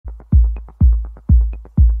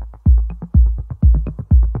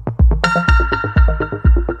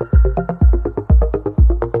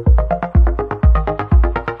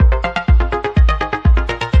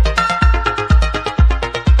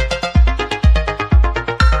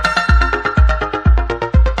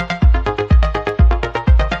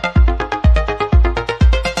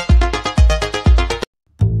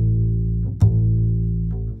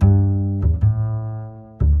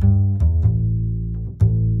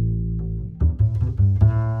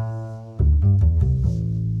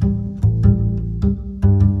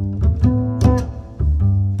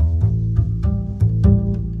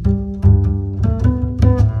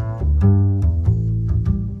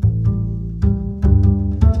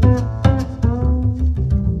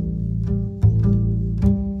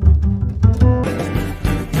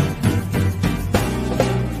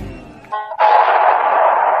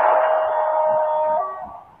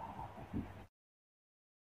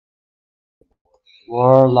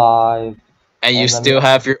We're live. And you And let me still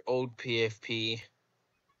have your old PFP.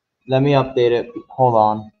 let me update it. Hold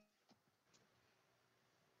on.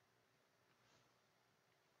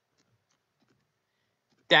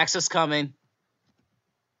 Dax is coming.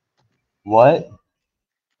 What?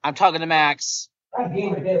 I'm talking to Max.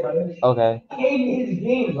 Okay.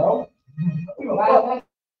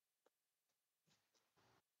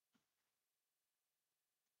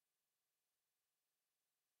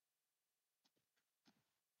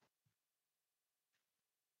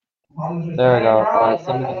 There we go. Alright,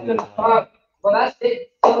 send me the meeting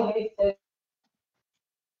link.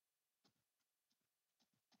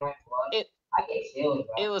 It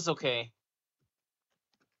it was okay.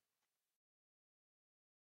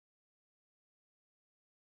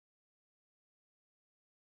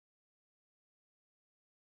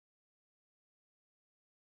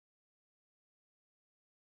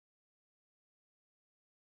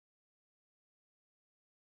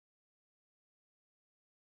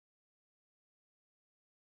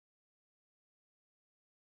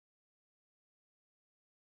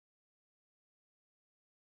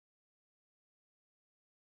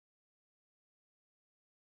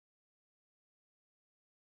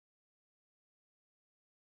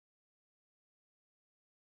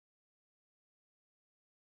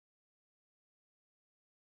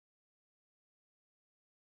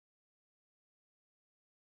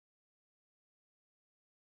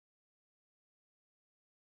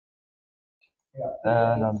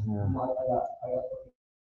 And I'm here.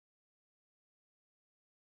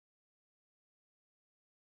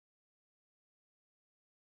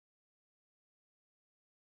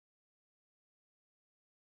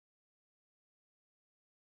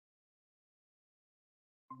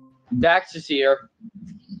 Dax is here.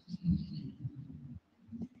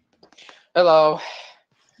 Hello.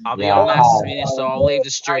 I'll be Yeah, on Max's hi. meeting, so I'll leave the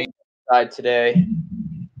stream. Today.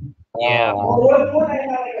 Yeah.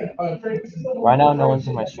 Right now, no one's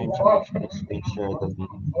in my stream, so I'm trying to screen share the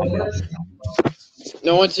meeting.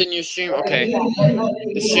 No one's in your stream? Okay.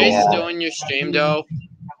 Is Shay Yeah. still in your stream, though?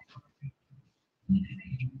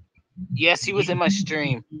 Yes, he was in my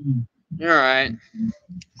stream. Alright.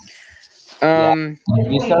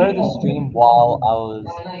 You started the stream while I was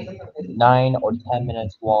 9 or 10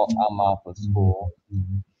 minutes while I'm off of school.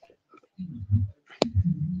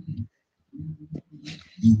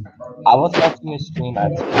 I was watching your stream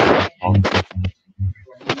at school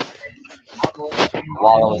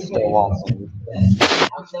while I was still watching.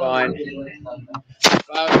 It's fine.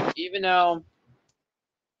 Even though,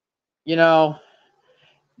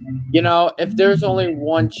 if there's only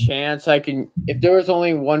one chance if there was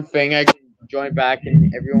only one thing I can join back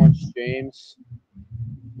in everyone's streams,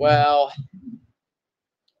 well,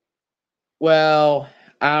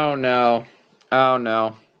 I don't know.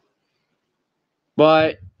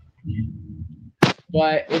 But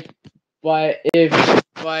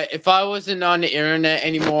if I wasn't on the internet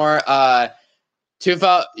anymore, I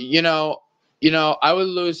would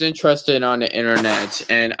lose interest on the internet,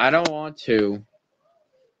 and I don't want to.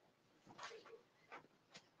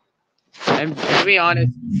 And to be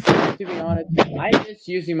honest, I miss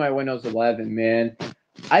using my Windows 11, man.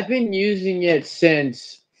 I've been using it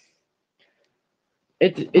since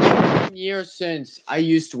it's been years since I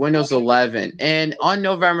used Windows 11, and on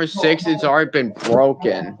November 6th, it's already been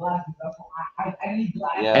broken.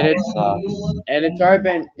 Yeah, And it sucks.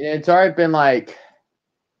 it's already been like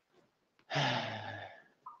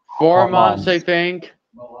 4 months, I think.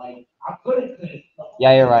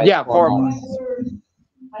 Yeah, you're right. Yeah, 4 months. months.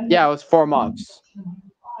 Yeah, it was 4 months.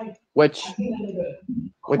 Which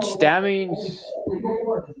that means,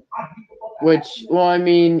 I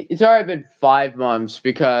mean, it's already been 5 months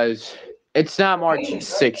because it's not March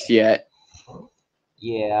 6th yet.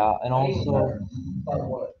 Yeah, and also,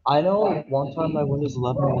 I know one time my Windows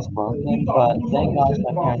 11 was broken, but thank gosh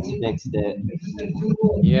my parents fixed it.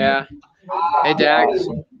 Yeah. Hey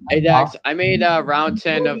Dax, I made round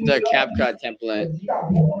 10 of the CapCut template.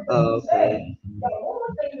 Oh, okay.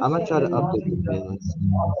 I'm gonna try to update the playlist.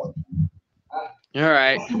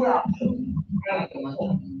 Alright.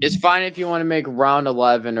 It's fine if you want to make round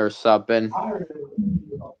 11 or something.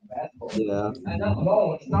 Yeah.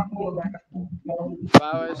 If I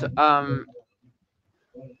was,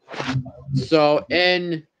 so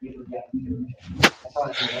in,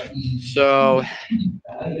 so,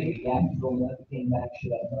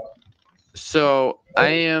 I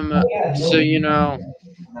am,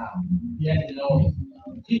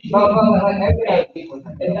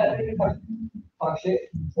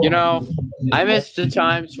 I miss the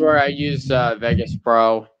times where I used Vegas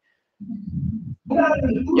Pro.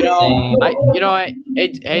 Same.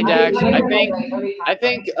 Hey Dax, I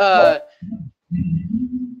think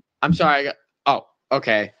I'm sorry. Oh,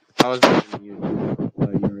 okay. I was muting you. You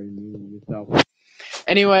were muting yourself.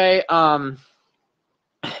 Anyway,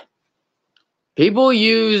 people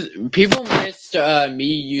missed me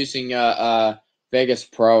using Vegas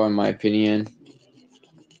Pro in my opinion.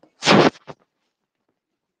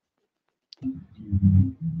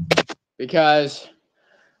 Because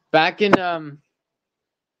back in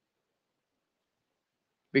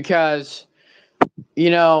because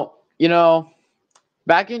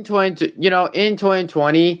back in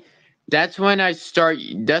 2020, that's when I start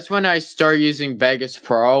using Vegas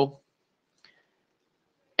Pro.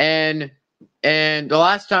 And the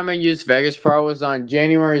last time I used Vegas Pro was on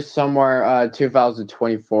January somewhere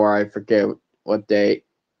 2024. I forget what date.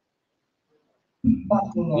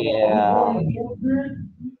 Yeah.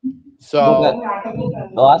 So,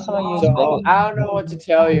 The last time I used so I don't know what to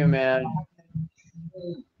tell you, man.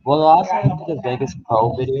 Well, the last time I did a Vegas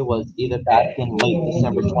Pro video was either back in late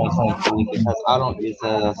December 2023 because I don't use it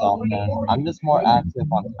as often. I'm just more active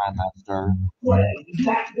on Time Master.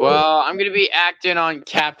 Well, I'm gonna be acting on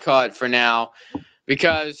CapCut for now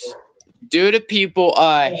because due to people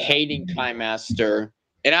hating Time Master,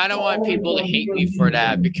 and I don't want people to hate me for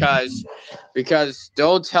that because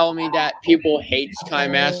they'll tell me that people hate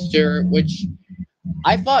Time Master, which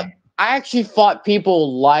I actually thought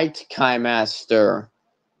people liked Time Master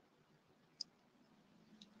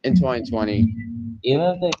in 2020. Even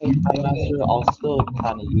if they hate Time Master, I'll still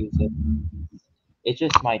kind of use it. It's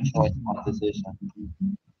just my choice, my decision.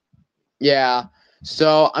 Yeah.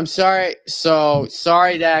 So I'm sorry. So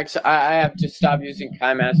sorry, Dax. I have to stop using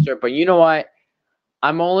Time Master, but you know what?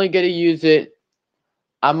 I'm only gonna use it.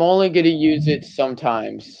 I'm only gonna use it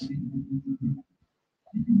sometimes.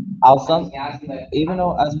 Even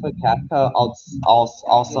though as for CapCut, I'll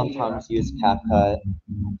sometimes use CapCut.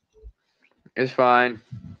 It's fine.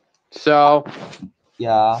 So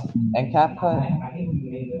Yeah, and CapCut.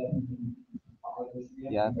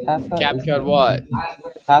 Yeah, CapCut what?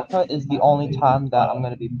 CapCut is the only time that I'm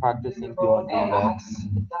gonna be practicing doing remix.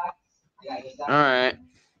 All right.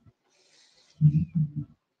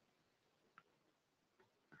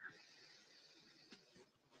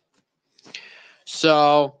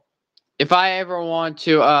 So if I ever want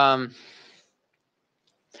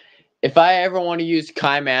to use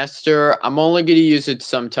KaiMaster, I'm only gonna use it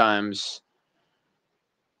sometimes.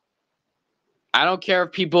 I don't care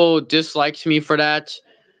if people dislikes me for that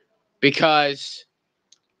because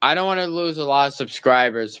I don't want to lose a lot of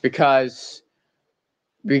subscribers because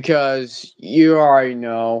you already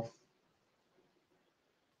know.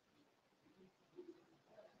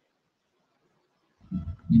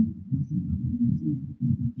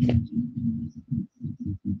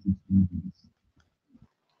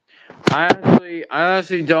 I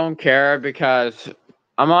honestly don't care because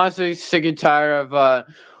I'm honestly sick and tired of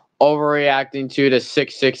overreacting to the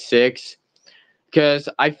 666 because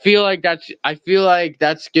I feel like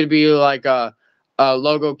that's gonna be like a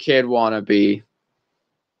Logo Kid wannabe.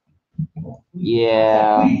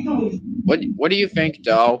 Yeah. What do you think,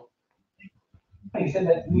 though?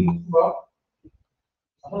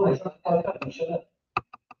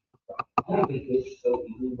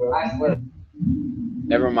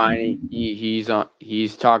 Never mind. He's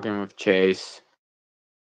talking with Chase.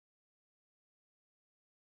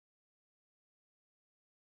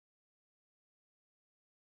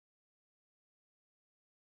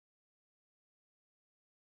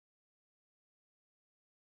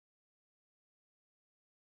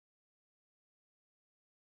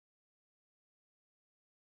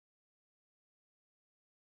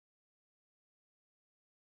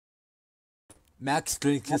 Max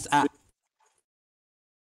drink his app.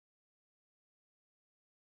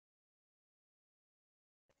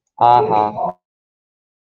 Haha.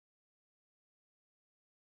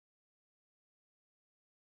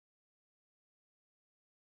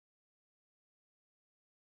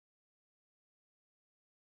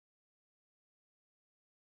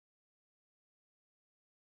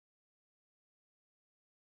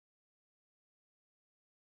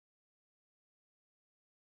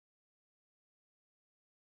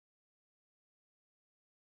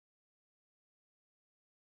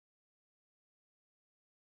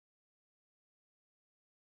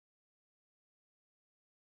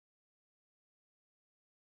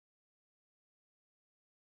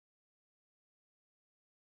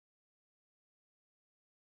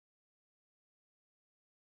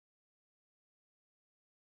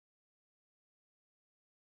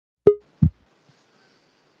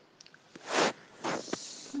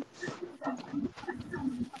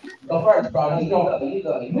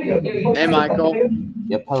 Hey, Michael.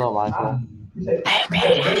 Yep, hello, Michael.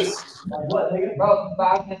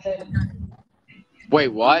 Wait,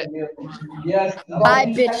 what? Hi,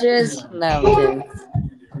 bitches. No, I'm kidding.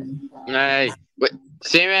 Hey, wait.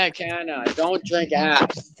 Sammy Canna, don't drink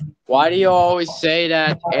ass. Why do you always say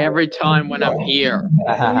that every time when I'm here?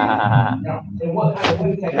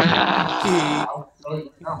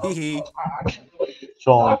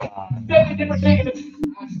 Sean.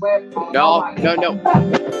 No.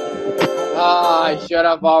 I should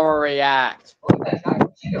have overreact.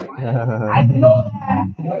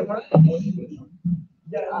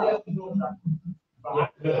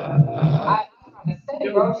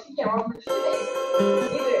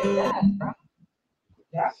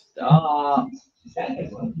 Stop. Fuck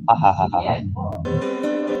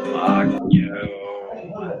you.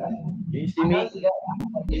 Can you see me? Can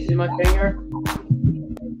you see my finger?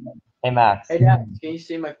 Hey, Max. Hey, Dad, can you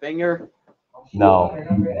see my finger? No.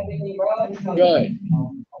 Good.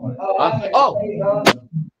 Oh!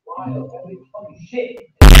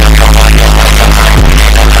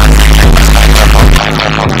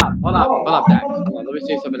 Hold up, Dad. Hold on, let me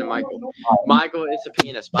say something to Michael. Michael is a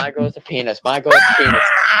penis. Michael is a penis. Michael is a penis.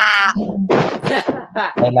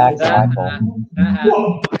 Hey, Max.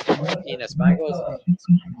 Michael. Penis. Michael is a penis.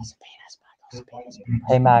 Michael's a penis. Michael's a penis.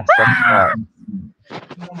 Hey, Max. Guess what?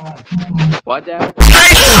 What, Dad?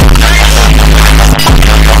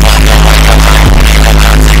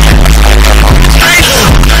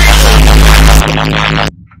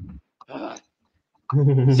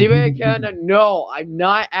 See me again? No, I'm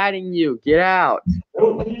not adding you. Get out.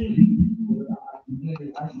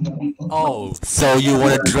 Oh, so you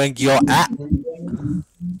want to drink your app?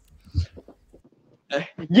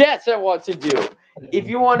 Yes, I want to do. If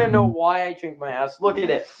you want to know why I drink my ass, look at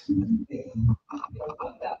this.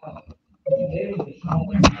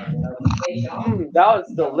 That was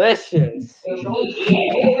delicious. What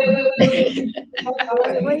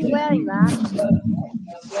are you wearing, man?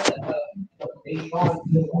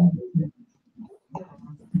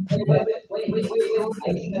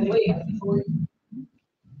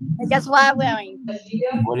 Guess what I'm wearing?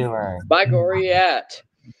 What are you wearing? Michael, where are you at?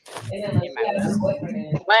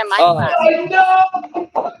 Wearing my class.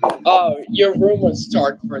 Oh, your room was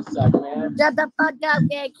dark for a second, man. Shut the fuck up,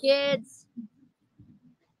 gay kids.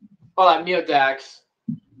 Hold on, mute Dax.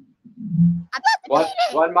 What,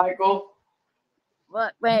 Michael?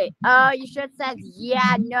 What? Wait. You should have said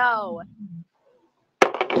yeah, no.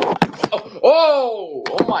 Oh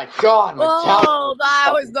my God. Oh, that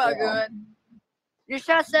was not good. You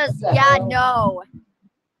should have said yeah, no.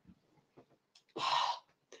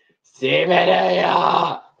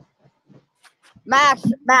 Max.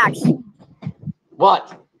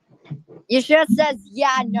 What? You should have said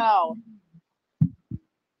yeah, no.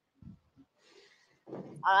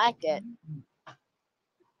 I like it.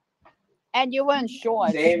 And you weren't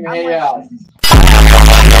short. Same here.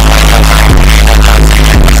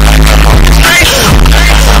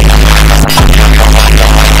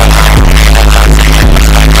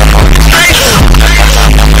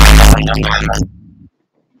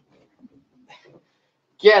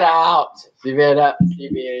 Get out, Siberia.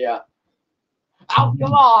 Oh,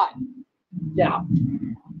 come on. Get out.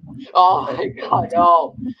 Oh my God,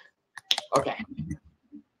 no. Okay.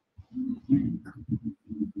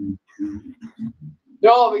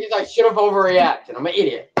 No, because I should have overreacted. I'm an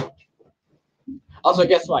idiot. Also,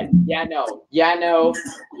 guess what? Yeah, no,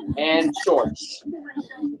 and shorts.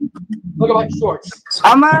 Look at my shorts.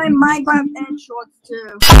 I'm wearing Minecraft and shorts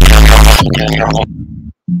too.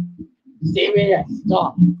 Stevie,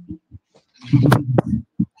 stop.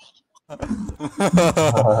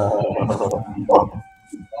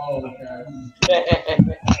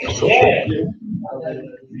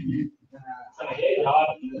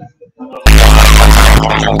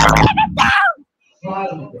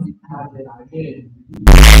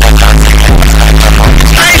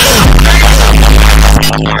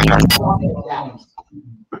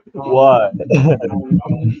 What?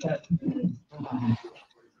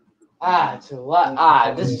 It's a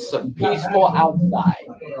lot. This is so peaceful outside.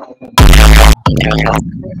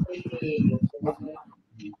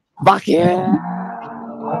 Fuck yeah.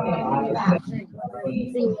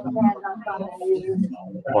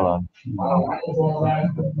 Hold on.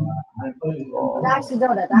 Actually,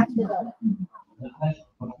 don't.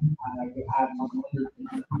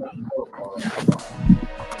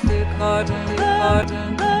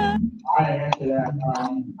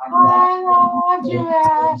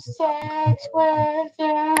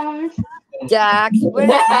 Jax, where is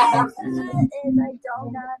a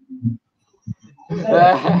donut?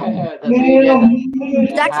 That's what you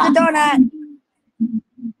get. Dax the donut.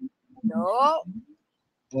 No.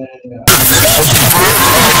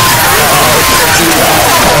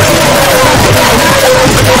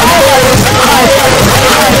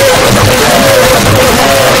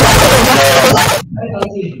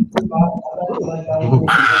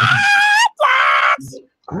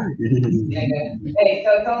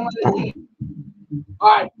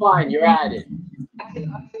 Alright, fine, you're at it.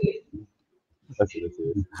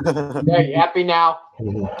 There, you happy now?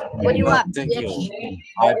 What do you want? Thank bitch? you.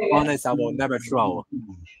 I promise I will never throw.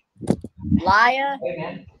 Liar.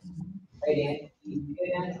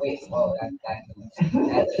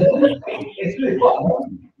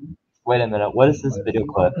 Wait a minute. What is this video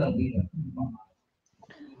clip?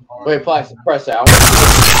 Wait, press out.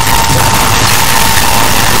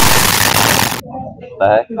 The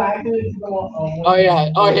heck? Oh yeah.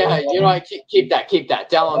 You know what? Keep that.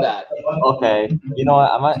 Download that. Okay. You know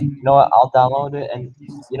what? I'll download it, and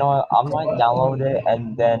you know what? I might download it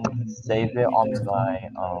and then save it on my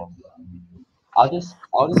I'll just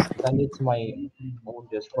send it to my own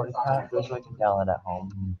Discord account just so I can download at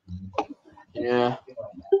home. Yeah.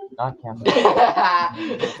 Not camping.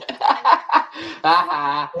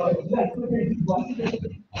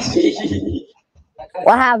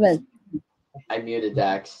 What happened? I muted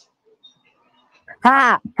Dax.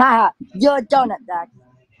 Ha ha. You're a donut, Dax.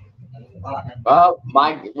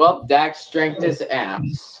 Well, Dax drank his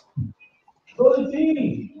ass.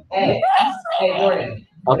 Hey, Jordan.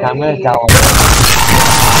 Okay, I'm gonna download it.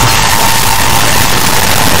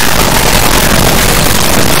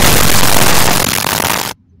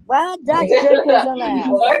 Well, Dax drank his own ass.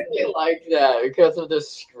 Why do you like that? Because of the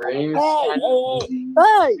screams?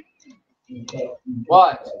 Hey.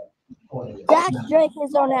 What? Dax drank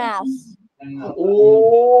his own ass.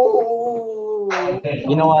 Ooh.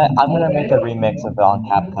 You know what? I'm gonna make a remix of it on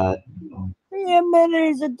CapCut. Yeah, man,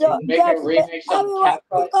 he's a donut. Make a remix of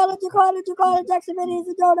CapCut. You call it. Dax is a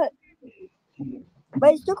donut.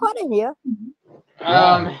 Wait, he's still calling here.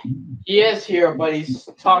 He is here, but he's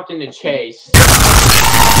talking to Chase.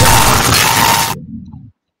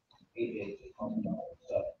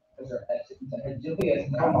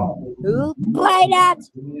 Who played that?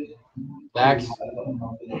 Dax.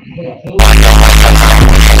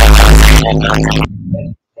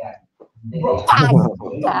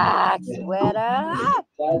 Dax, what up?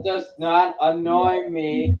 That does not annoy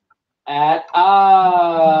me at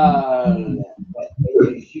all.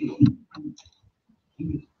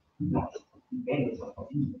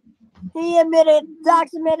 He admitted,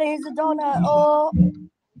 Dax admitted he's a donut. Oh,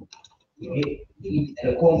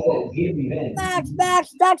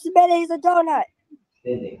 Max, Dax admitted he's a donut.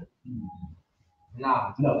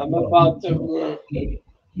 I'm about to.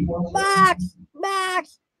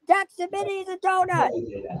 Max, Dax admitted he's a donut.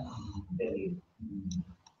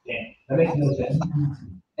 That makes no sense.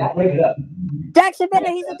 Break it up. Dax admitted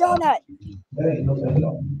he's a donut. That makes no sense at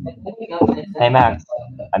all. Hey Max,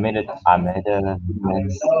 I made a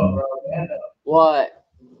remix. What?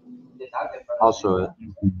 I'll show it.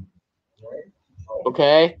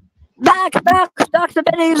 Okay. Dax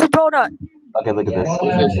admitted he's a donut. Okay, look at this.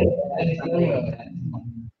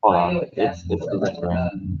 Hold on, it's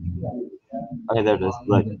different. Okay, there it is.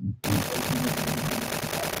 Look.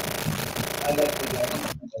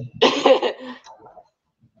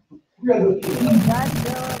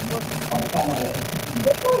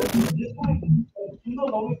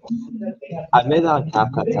 I made that on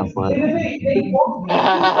CapCut template.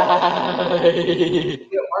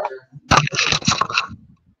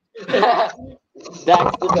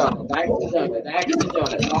 Dax the donut, Dax the donut, Dax the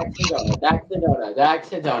donut, Dax the donut, Dax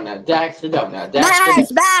the donut, Dax the donut, Dax the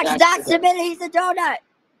donut, Max, Dax admitted he's a donut.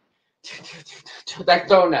 Dax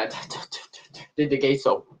donut. Did the gay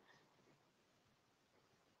soap.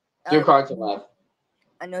 Your cards are left.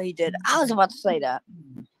 I know he did. I was about to say that.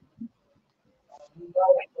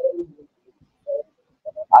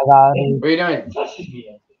 I got it. What are you doing?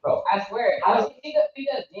 Bro, I swear, I was because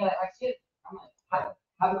yeah, I see it. I'm like,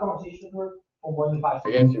 have a conversation with her for more than 5 I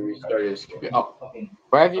seconds. guess you restarted this computer. Oh,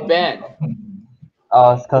 where have you been?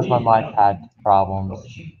 Oh, it's because my mic had problems.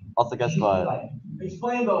 Also, guess what?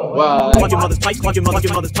 Explain the Well, Watch your mother's pipe, watch your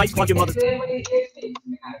mother's pipe, watch your mother's.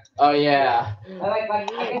 oh yeah.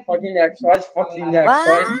 I Fucking next, watch fucking next,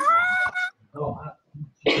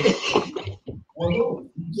 What?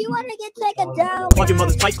 You want to get taken down? Watch your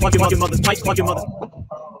mother's pipe, watch your mother's pipe, watch your mother's.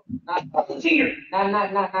 Not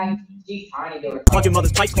she's trying to do it. Watch your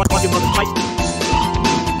mother's pipe, watch your mother's pipe.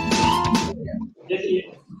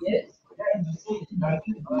 Yes.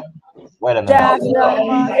 Wait a minute. Dax, no, I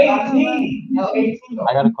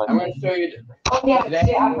got a I'm question. gonna show you. Oh yeah,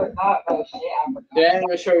 shit, I forgot, bro. Shit, I forgot. Today I'm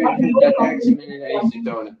gonna show you that Dax minute I used to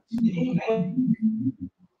donut.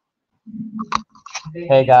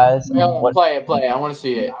 Hey guys, No, what? play it. I want to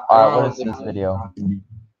see it. I Alright, don't what know is this video?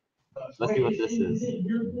 Let's see what this is.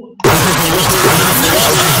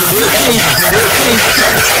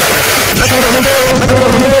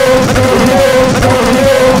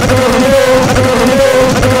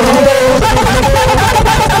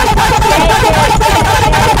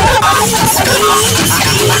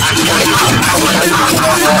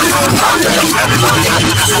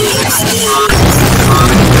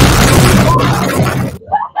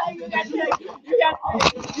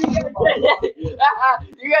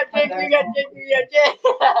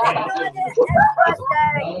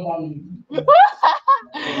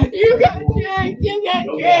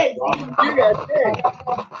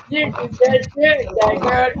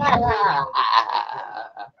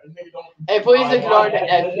 Hey, please ignore the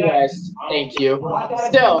FQS. Thank you.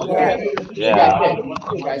 Still, you got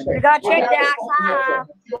You got checked, Dax. Haha.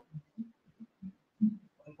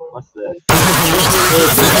 What's this?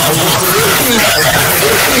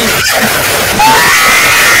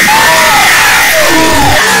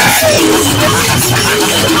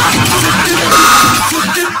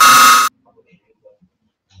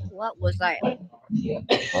 What was that?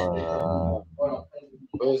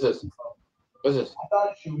 What is this? What is this?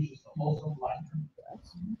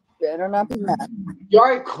 Better not be mad. You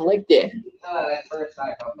already clicked it.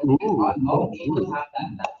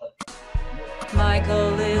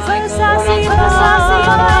 Michael is Michael. sassy,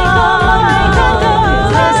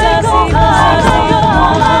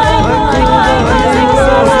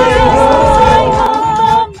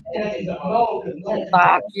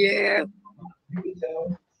 Fuck you.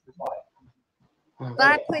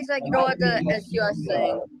 That plays like you know what the SUS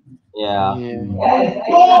saying. Yeah.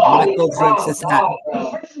 Michael drinks his hat.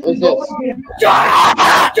 What's this?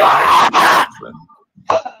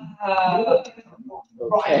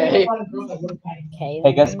 Okay. Okay.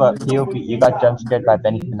 Hey, guess what? POV, you got jump scared by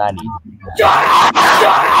Benny the 90s.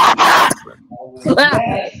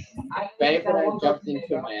 Benny Fernandez jumped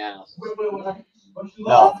into my ass.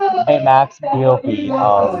 No. Hey, Max, POV,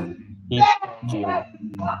 he's you.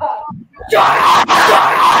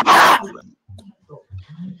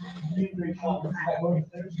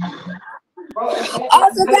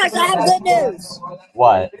 Also, Dax, I have good news.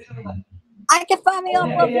 What? I can find me on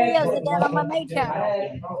full videos again on my main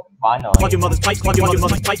channel. Finally. Clock your mother's pipes, clock your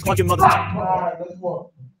mother's pipes, clock your mother's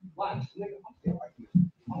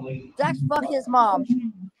Dax, fuck his mom.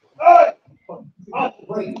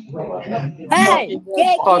 Hey,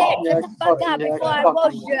 get shut the fuck up before I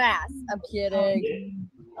roast your ass. I'm kidding.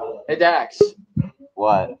 Hey Dax.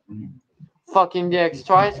 What? Fucking Dax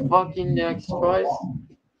twice. Fucking Dax twice.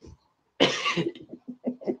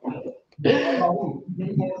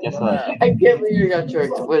 Guess what? I can't believe you got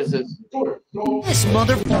tricked. What is this? This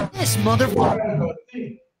mother.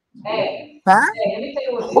 Huh?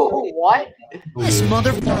 Oh, what? This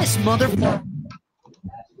mother. This mother.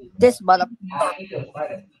 This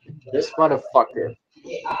motherfucker.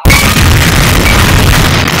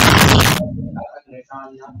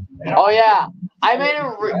 Oh yeah, I made a.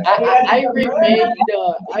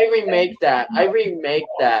 I remake that.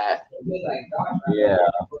 Yeah.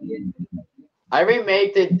 I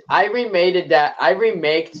remaked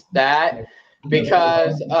that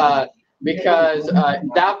because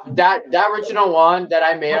that original one that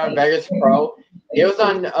I made on Vegas Pro, it was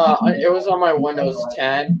on my Windows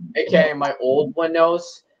 10, aka my old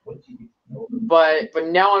Windows. But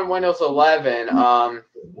now on Windows 11,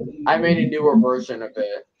 I made a newer version of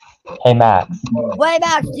it. Hey, Max. Wait,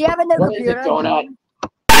 Max, do you have a new What is it, computer? Donut?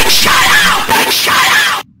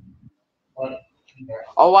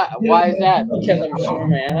 Oh, why is that? Because I'm showing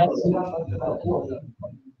my ass?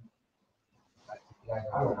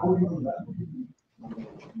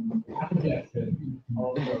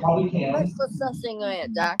 What's the sussing on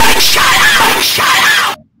it, Dax?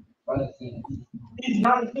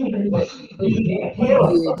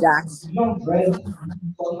 You, Dax.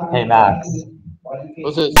 Hey, Max.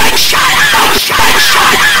 What's this?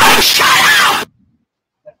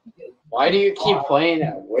 Why do you keep playing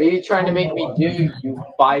that? What are you trying to make me do, you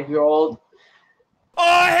 5-year-old?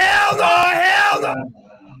 Oh, hell no!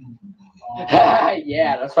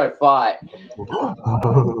 Yeah, that's what I thought.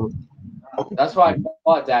 That's why I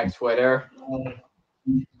thought, Dax Twitter.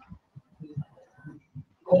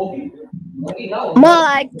 More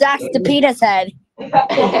like Dax the penis head. That's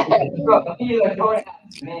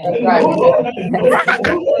right.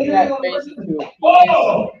 That face into a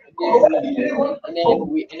penis, and then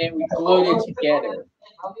we glued it together.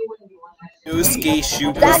 New ski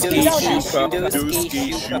shoe pro, ski shoe pro, new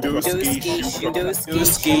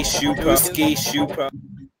ski shoe pro, ski shoe pro.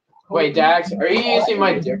 Wait, Dax, are you using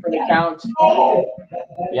my different account?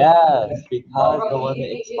 Yes, because the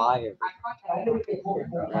limit expired.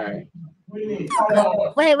 Alright. Wait.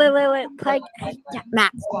 Craig,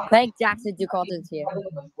 Max. Craig Jackson DeCoulton's here.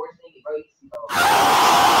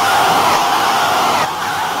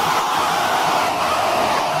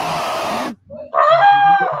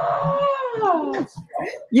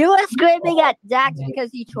 You were screaming at Dax because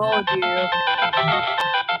he trolled you.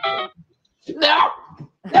 No!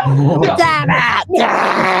 Damn it,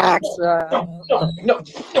 Dax!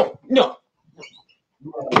 No.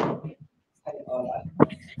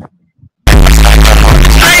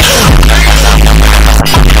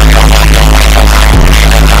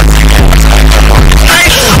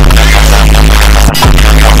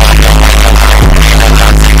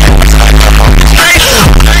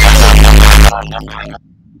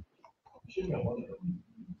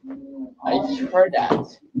 I heard that.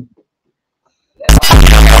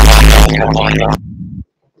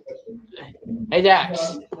 Hey,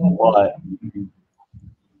 Dax. What?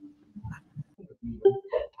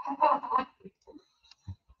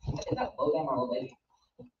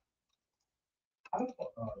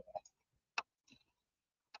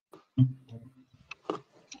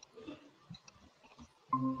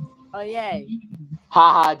 Oh, yay.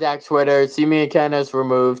 Haha, Dax Twitter. See me and Kenneth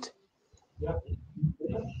removed.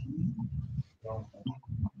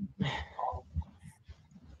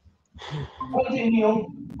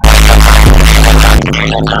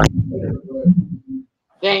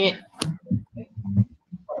 Dang it.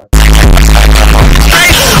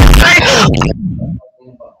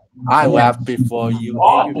 I laughed before you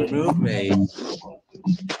removed me.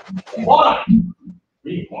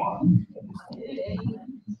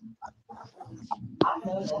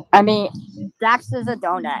 I mean, Dax is a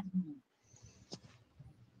donut.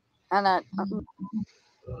 And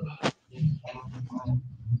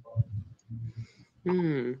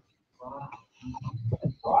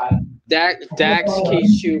Dax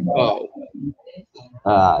Kishupo.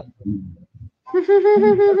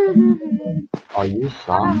 Are you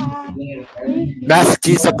some? That's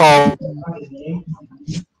Kisako.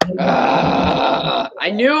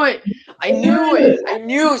 I knew it. I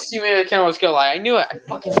knew Steven McKenna was gonna lie. I knew it. I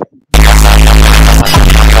fucking.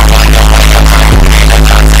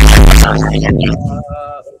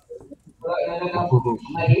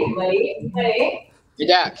 Hey,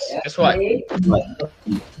 Dax, guess what?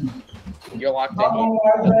 You're locked in. Oh,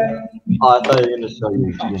 I thought you were gonna show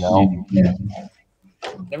you, you know.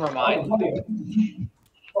 Never mind.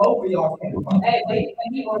 Are you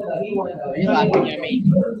laughing at me?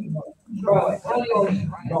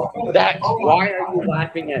 Dax, why are you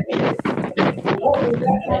laughing at me? What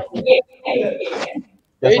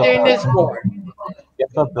are you doing this for?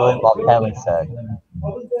 Guess what Billy Bob Hanley said?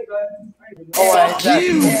 Fuck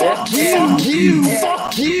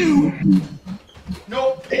you!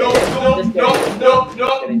 No.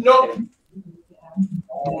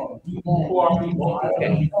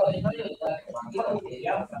 Okay.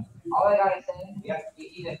 All I gotta say, you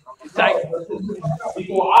eat it.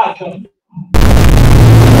 Before I come.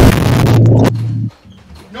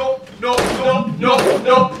 No.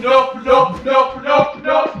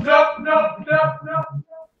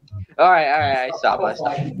 All right, I stop.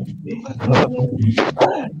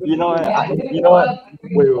 You know what?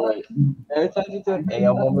 Wait. Every time you do an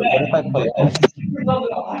AM moment, what if I play X?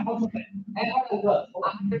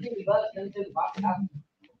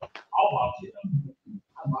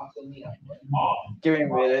 Give me a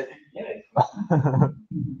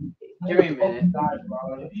minute.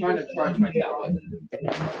 I'm trying to charge my tablet.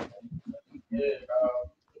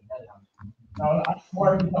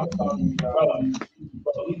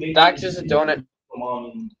 Dax is a donut.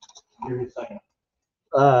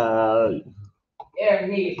 Yeah,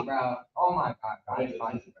 me, bro. Oh my god, I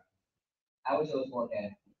wish it was 4K.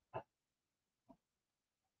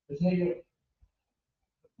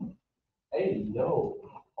 Hey, yo.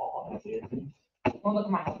 Don't look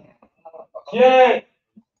at my hand. Yeah.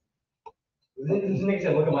 This nigga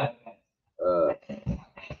said, look at my hand.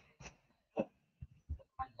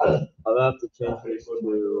 I'll have to change this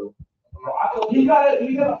to.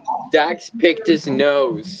 Dax picked his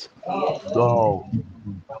nose. Go.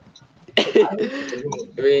 I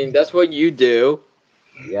mean, that's what you do.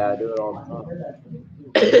 Yeah, I do it all the time.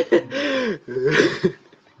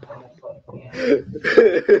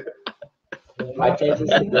 I changed this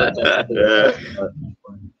to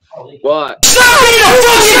What? Stop being a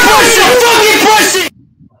fucking pussy!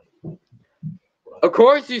 Of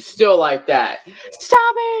course you still like that.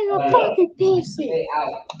 Stop being a fucking pussy.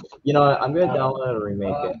 You know what? I'm gonna download it and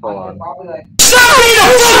remake it. Hold on. Stop being a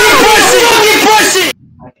fucking pussy!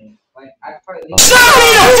 Stop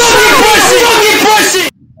being a fucking pussy!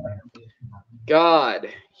 God,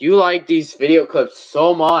 you like these video clips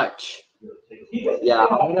so much. Yeah,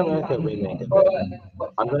 I'm gonna make a remake of it.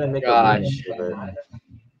 I'm gonna make a Gosh. remake of it.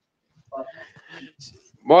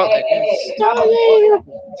 More like,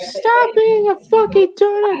 stop being a fucking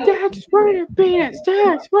donut. That's where the penis.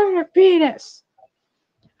 That's where the penis.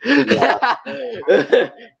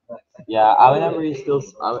 Yeah, I remember you still.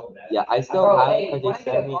 Yeah, I still have it because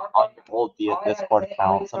they sent me on your old Discord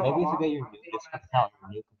account. So maybe if you get your new Discord account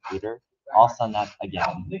on your new computer, I'll send that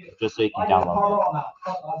again, just so you can download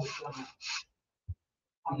it.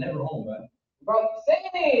 I'm never home, man. Bro,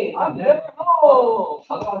 say I'm never home.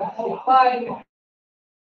 Bye.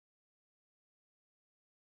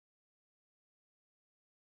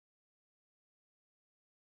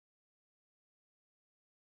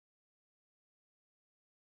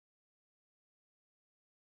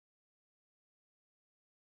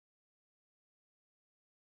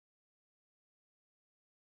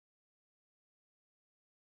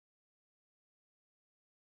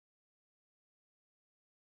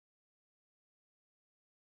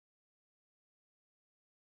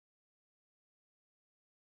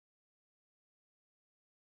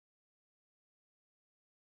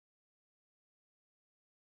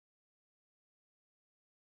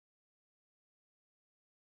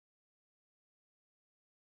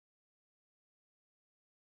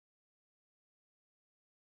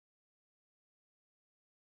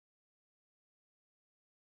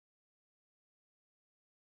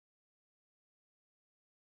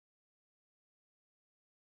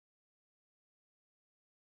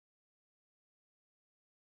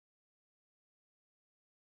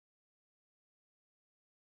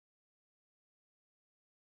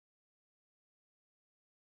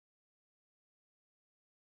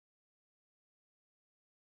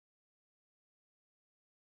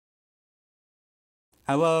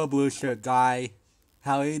 Hello, blue shirt guy.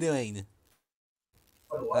 How are you doing?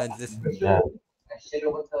 This, Yeah.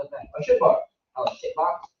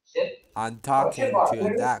 I'm talking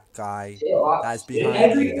to that guy that's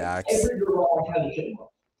behind you, Dax.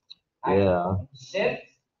 Yeah.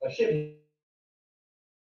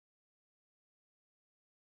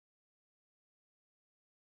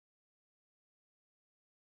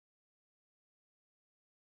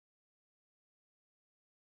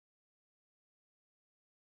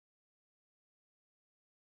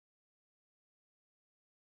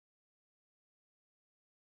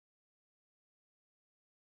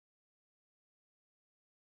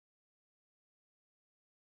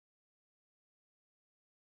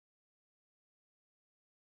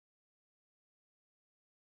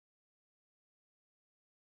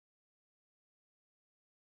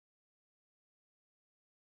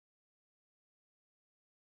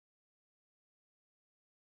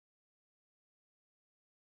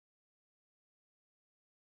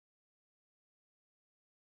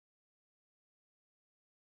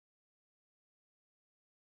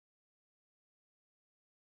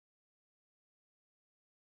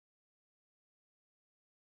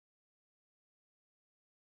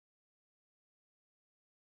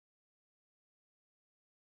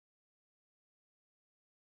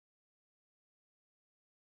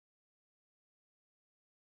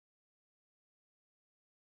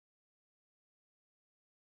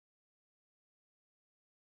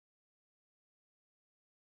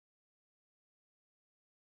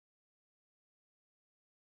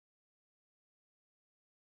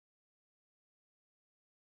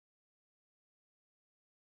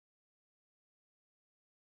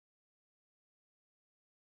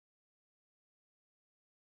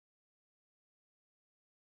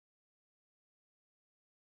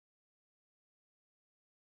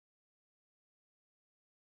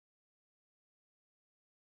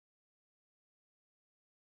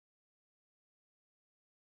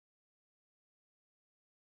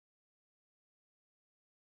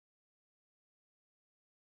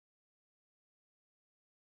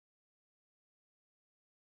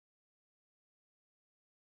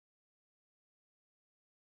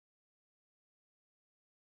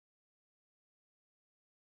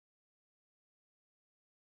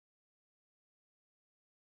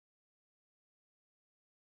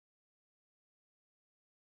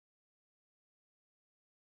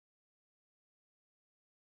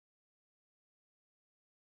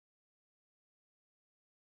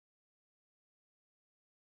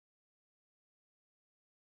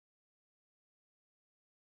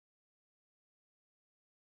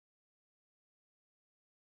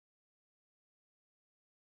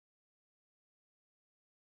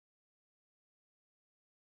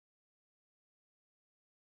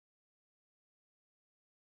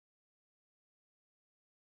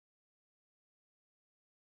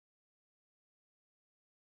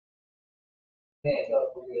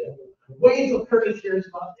 Wait until Curtis hears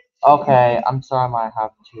about it. Okay, I'm sorry. I might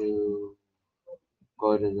have to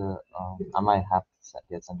go to the. I might have to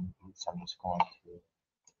get some. So I'm just going to.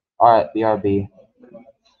 All right, BRB.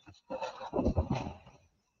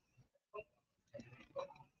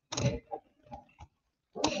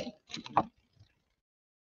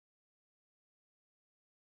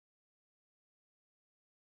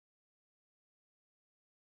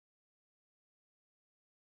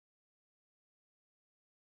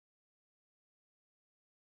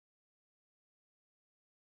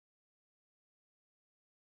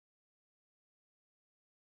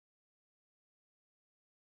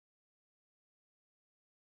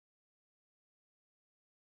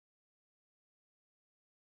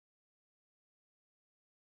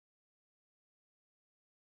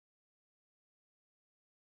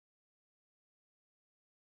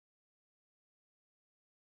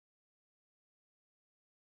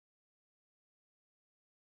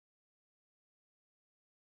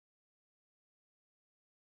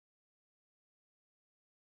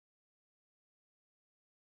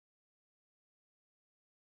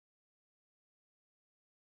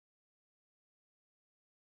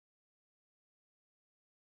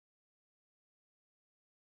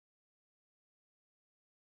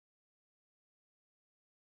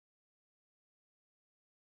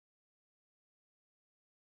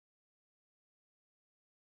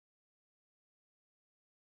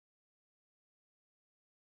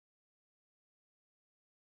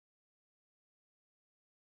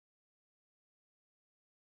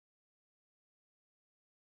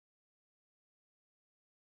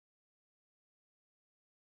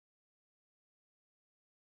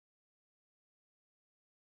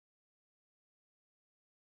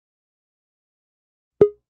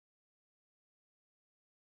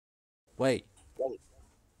 Wait,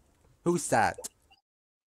 who's that?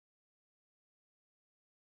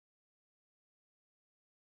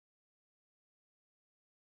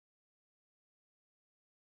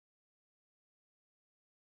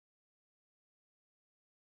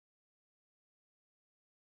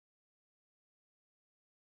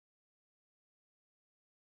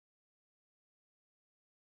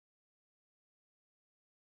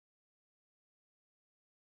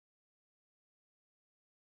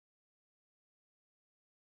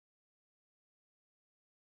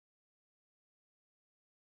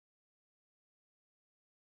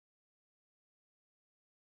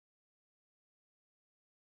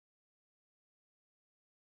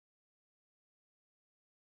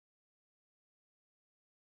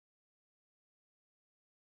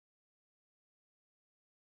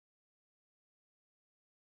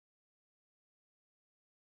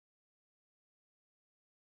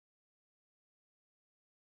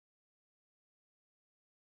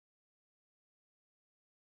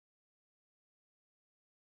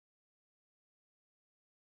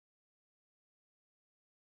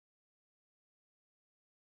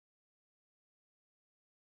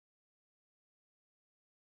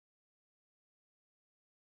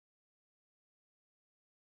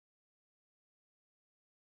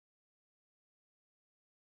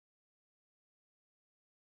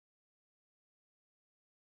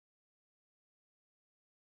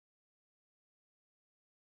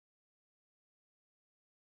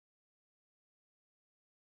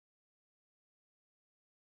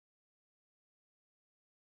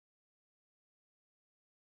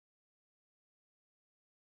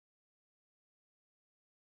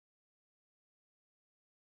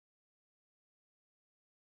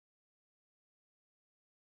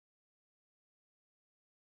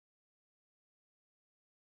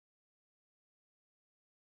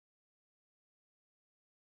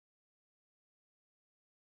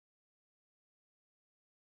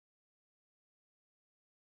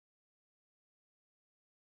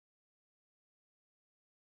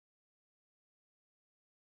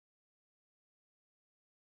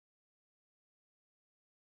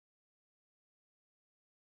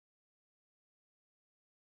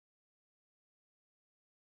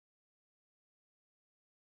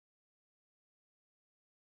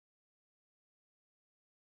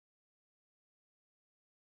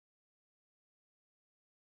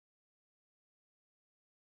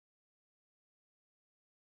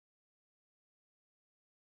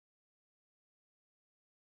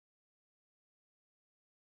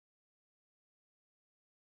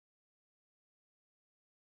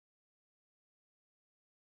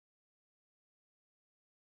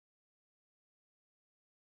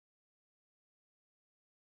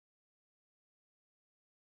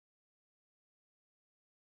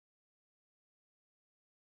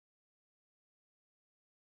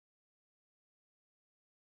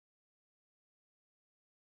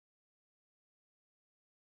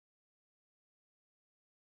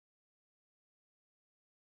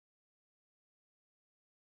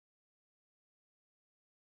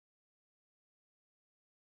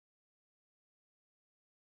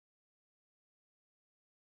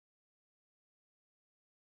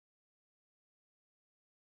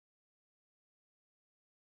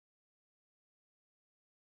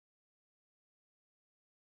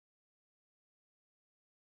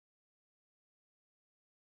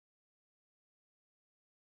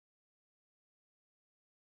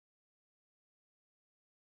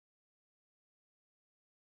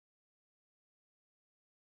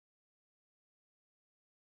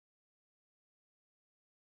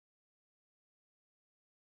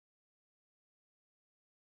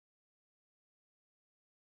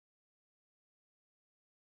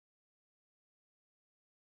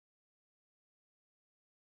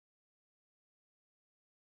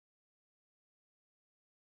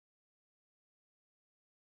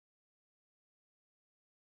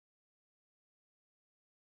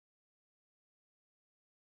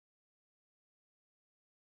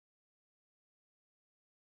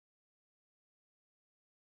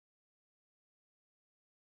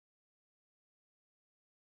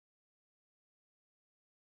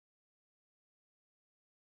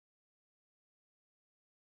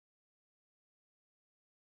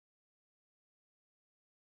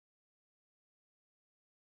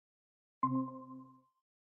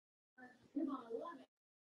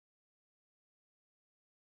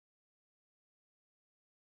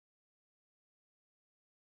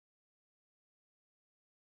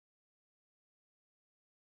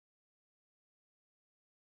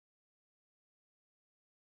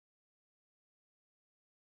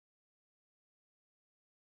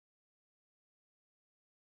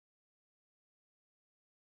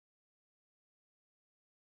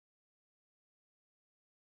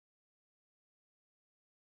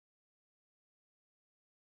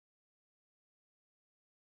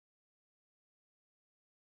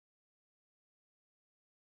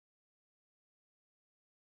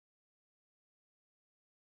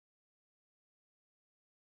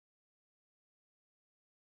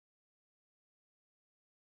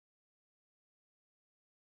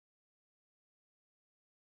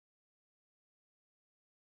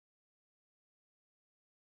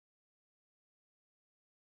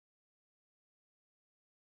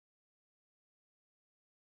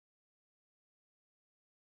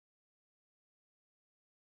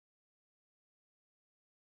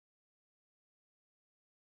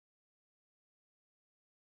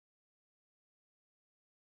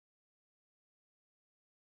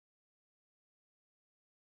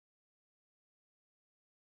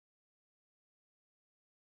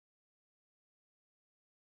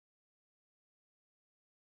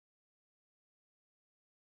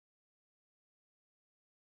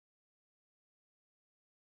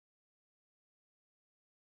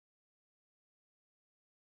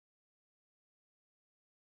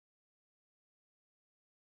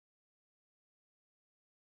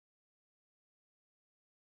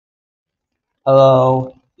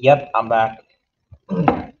 Hello. Yep, I'm back.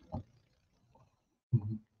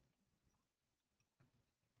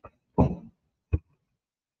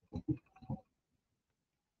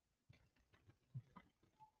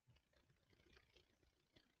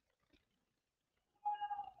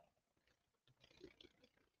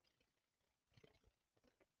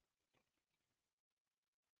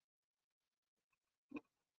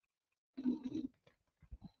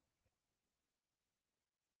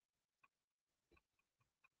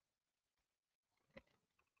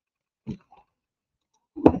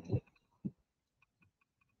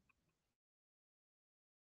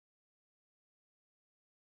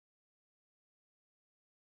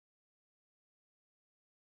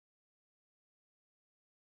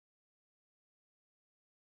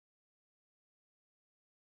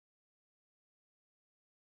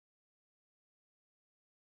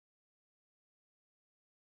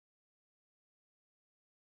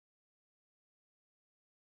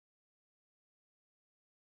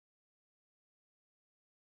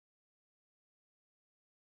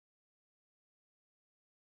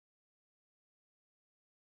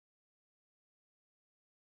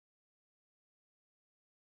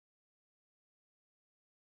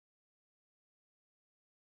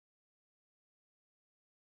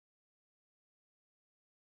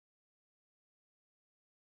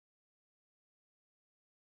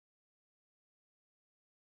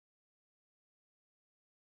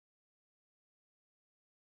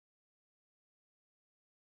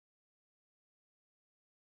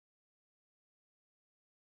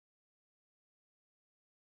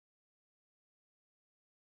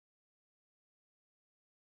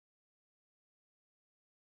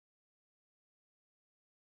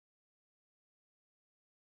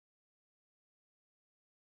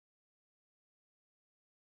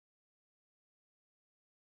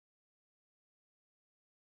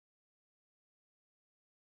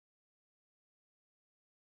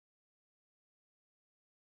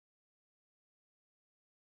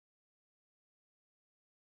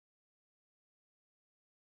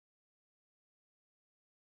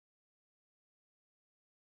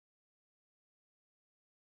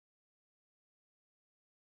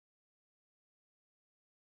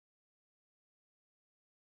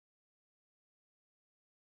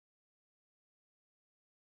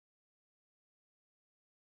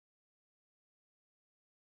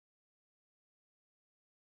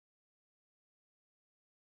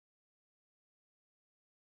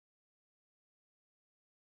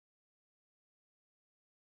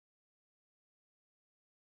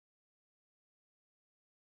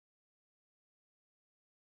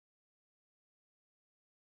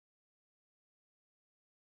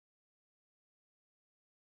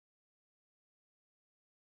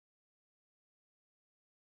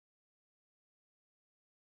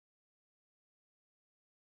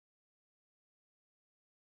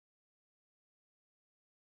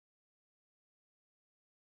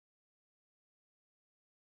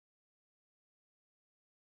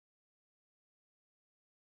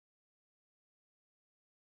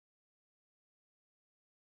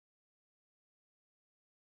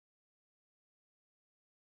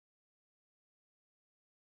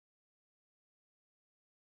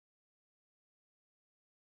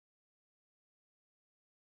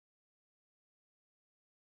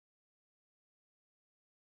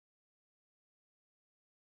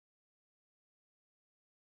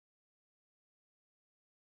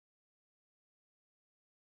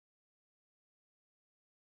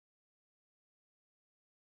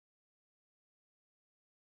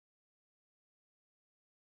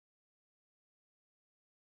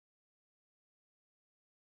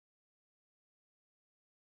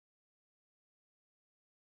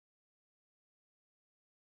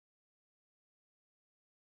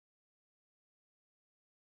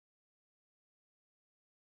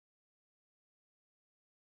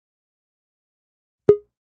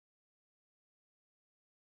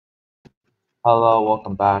 Hello,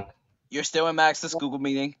 welcome back. You're still in Max's Google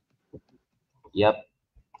meeting. Yep.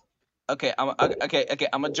 Okay,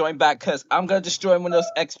 I'm gonna join back because I'm gonna destroy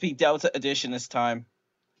Windows XP Delta Edition this time.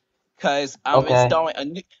 Cause I'm Okay. installing a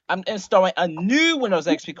new Windows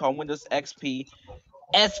XP called Windows XP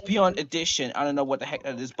Espion Edition. I don't know what the heck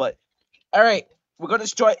that is, but all right, we're gonna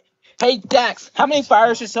destroy. Hey Dax, how many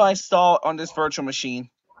viruses shall I install on this virtual machine?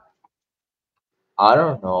 I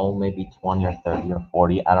don't know, maybe 20 or 30 or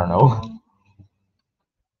 40. I don't know.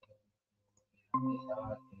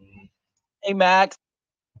 Hey Max.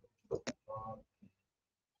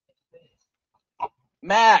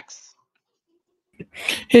 Max.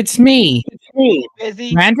 It's me.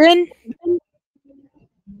 Busy. Brandon?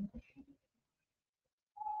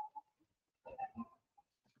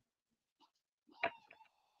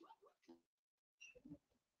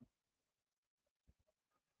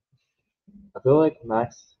 I feel like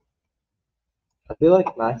Max. I feel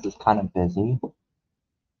like Max is kind of busy.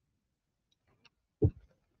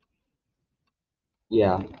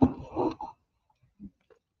 Yeah.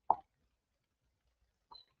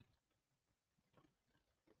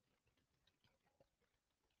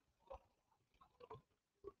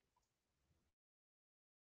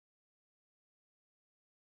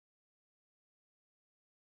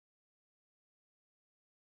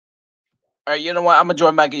 All right, you know what? I'm gonna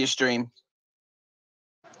join back in your stream.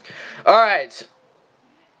 All right.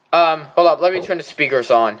 Hold up. Let me turn the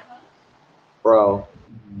speakers on. Bro.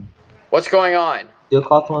 What's going on? Steel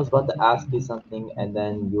Cotton was about to ask you something, and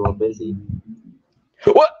then you were busy.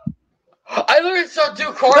 What? I literally saw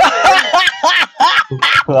Duke Carson.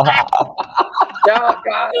 Oh,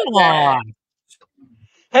 God. on.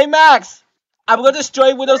 Hey Max, I'm gonna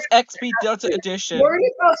destroy Windows XP Delta Edition. What are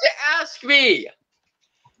you about to ask me?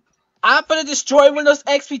 I'm gonna destroy Windows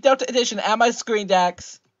XP Delta Edition at my screen,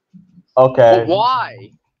 Dax. Okay.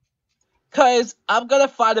 Why? Cause I'm gonna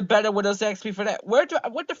find a better Windows XP for that. What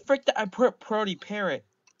the frick did I put Brody Parrot?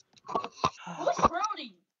 Who's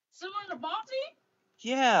Brody? Similar to Bonzi?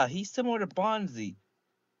 Yeah, he's similar to Bonzi.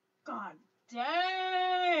 God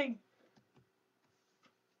dang!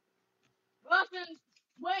 Listen,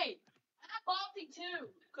 wait. I'm Bonzi too,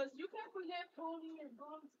 cause you can't forget Brody and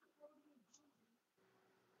Bonzi.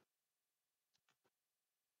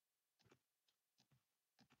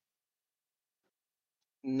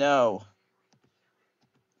 No.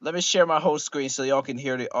 Let me share my whole screen so y'all can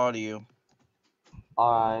hear the audio.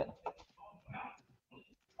 Alright.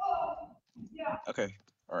 Okay.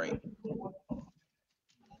 Alright.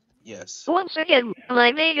 Yes. Once again,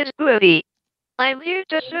 my name is Brody. I'm here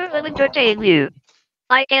to serve and entertain you.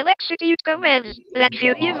 I can execute commands that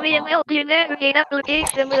should easily and help you navigate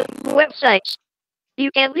applications and websites.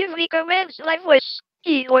 You can give me commands like voice,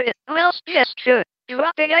 keyboard, mouse gesture,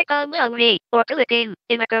 dropping icons on me, or clicking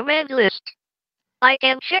in a command list. I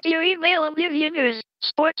can check your email and give you news,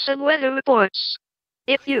 sports and weather reports.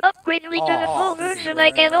 If you upgrade me to the full version,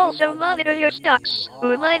 I can also monitor your stocks,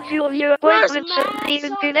 remind you of your appointments, and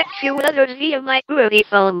even connect you with others via my Brody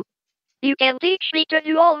phone. You can teach me to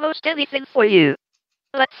do almost anything for you.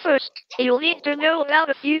 But first, you'll need to know about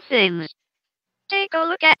a few things. Take a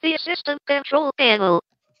look at the assistant control panel.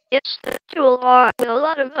 It's the toolbar with a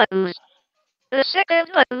lot of buttons. The second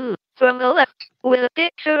button, from the left, with a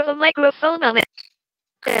picture of a microphone on it,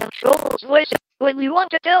 controls voice. When you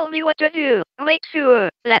want to tell me what to do, make sure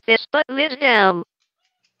that this button is down.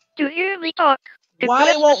 To hear me talk, to Why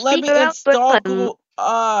press it the won't let me speaker output install button. Google?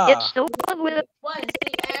 It's the one with a What is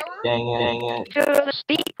the error? Dang it. picture of a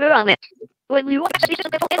speaker on it. When you want to see the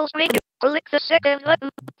control screen, click the second button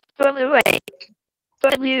from the right.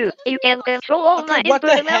 From you can control all my Okay, what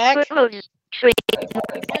input the and output heck? modes. Tree,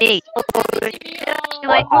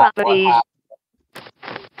 my properties.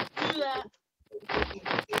 Do that.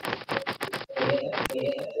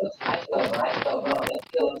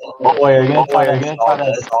 Oh wait, are you gonna try to install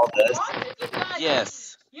this? Why did you guys?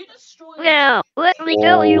 Yes. You destroyed. Now, let me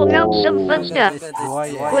tell you about some Oh. fun stuff.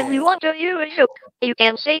 When you want to hear a joke, you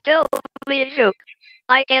can say tell me a joke.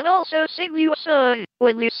 I can also sing you a song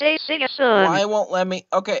when you say sing a song. Why it won't let me?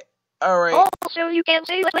 Okay. Alright. Also, you can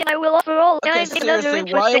say that I will offer all Okay, kinds of other seriously,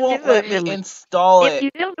 why it interesting won't let me diversions. install If it?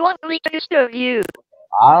 you don't want me to disturb you,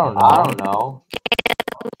 I don't know.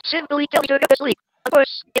 simply tell me to go to sleep. Of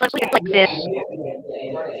course, if I sleep like this.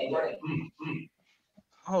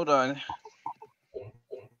 Hold on.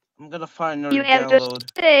 I'm gonna find another You have to download.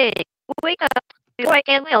 say, wake up, before I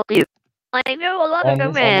can help you. I know a lot of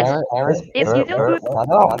commands. If you don't do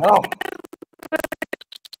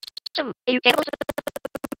some, you can also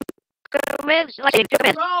commands like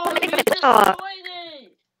Bro, you destroyed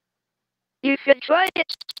it. you should try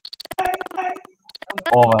it.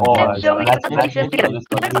 Oh my And so we god. can That's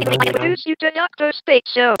introduce you to Dr. Space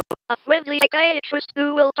Show, a friendly psychiatrist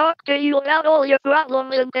who will talk to you about all your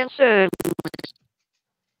problems and concerns.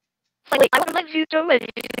 Finally, I want to let you to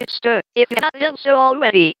register if you have not done so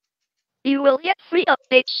already. You will get free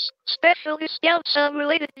updates, special discounts on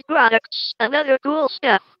related products, and other cool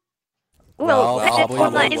stuff. Well, that's it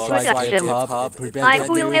for my introduction. I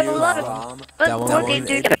will have a lot of fun working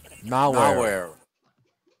together. Malware.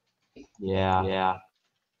 Yeah.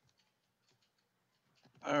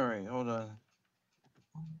 Alright, hold on.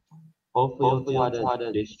 Hopefully you'll try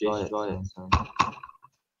to destroy it soon.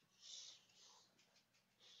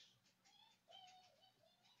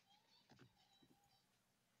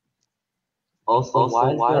 Also,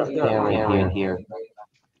 why is there a camera here?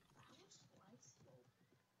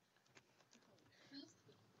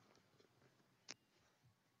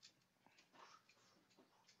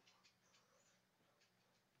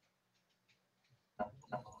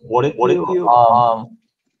 What if you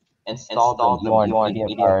install the Bjorn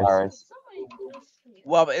idiot virus?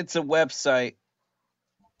 Well, it's a website.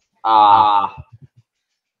 Ah.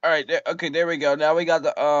 All right. Okay. There we go. Now we got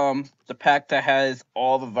the pack that has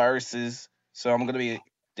all the viruses. So I'm gonna be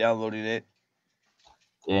downloading it.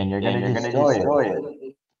 And you're gonna destroy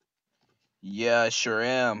it. Yeah, I sure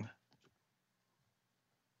am.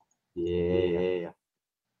 Yeah.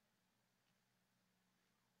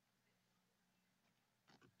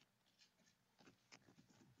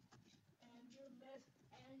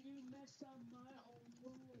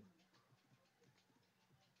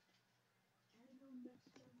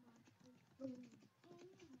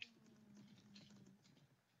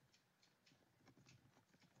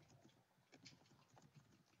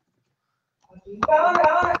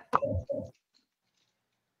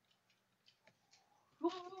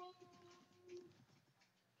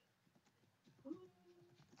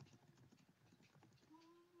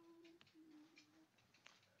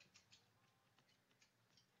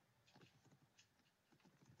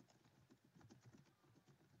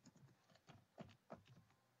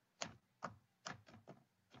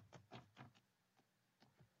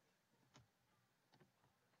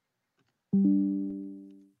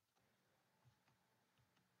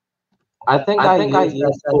 I think I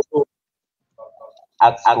used that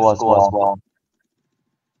at school as well.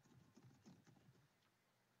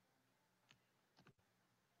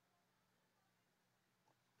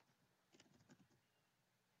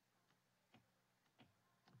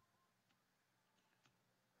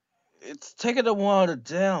 It's taking a while to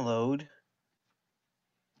download.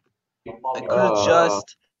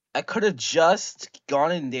 I could have just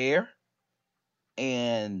gone in there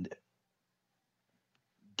and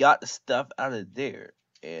got the stuff out of there.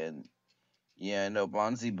 And yeah, I know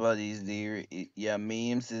Bonzi Buddy's there. Yeah,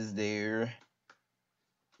 memes is there.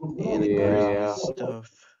 And the crazy stuff.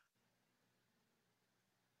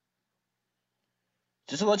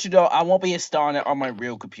 Just to let you know, I won't be installing it on my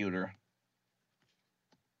real computer.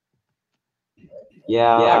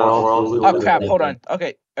 Yeah, oh crap, hold on.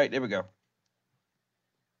 Okay, alright, there we go.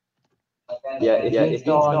 Yeah, if you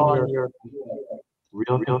install on your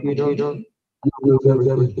real computer,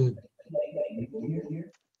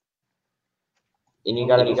 and you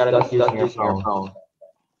gotta start using your phone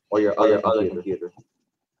or your other computer.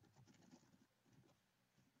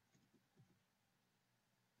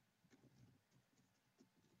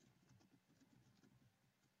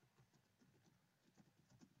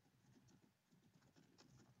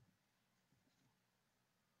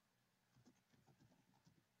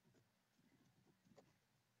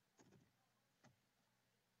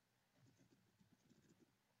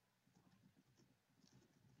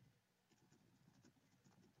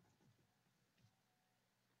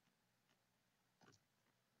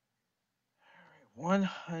 Alright,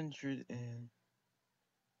 100 and...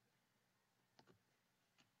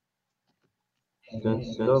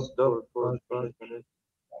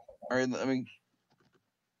 Alright, let me...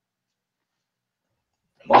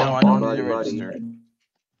 No, I don't need to register.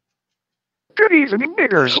 Good evening,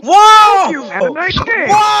 niggers. Whoa! Hope you had a nice day.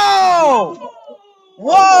 Whoa!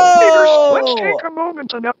 Whoa! Niggers, let's take a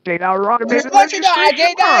moment and update our automated Just let you know, I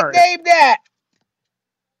registration did not card. name that!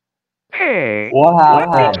 Hey, What let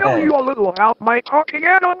me happened? tell you a little about my talking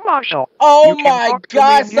head on Marshall. Oh You can my talk to me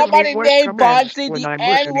god, and give me somebody voice named commands Bonzi when the I'm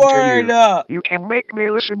listening to N-word! you. You can make me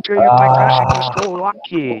listen to you by pressing the scroll lock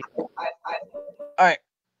key. Alright.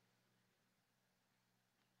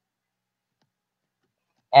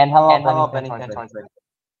 And hello, Benny.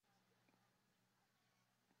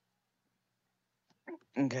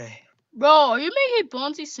 Okay. Bro, are you making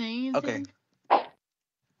Bonzi sing? Okay.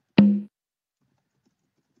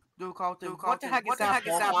 Dude, what the heck is that?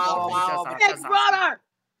 Big brother!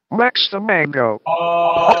 Lex the Mango.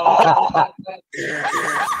 Oh,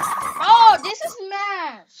 this is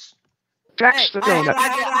Smash! Jax the Donut. I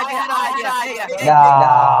had an idea.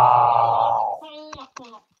 No.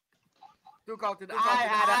 Dude, I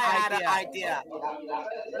had an idea.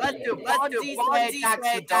 Let's do Bonzi's way Dax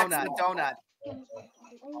the donut.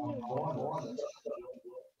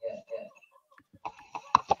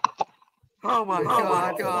 Oh my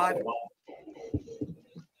god.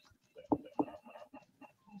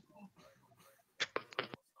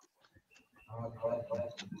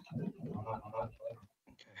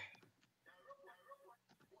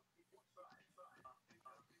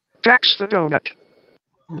 Jax the Donut.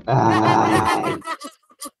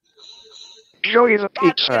 Joey the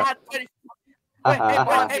Pizza. Hey,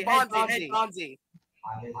 Bonzi.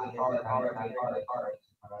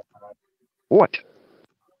 What?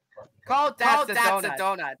 Call Dax the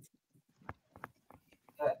donut.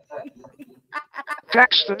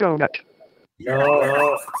 Jax the donut.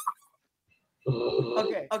 No.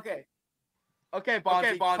 Okay. Okay,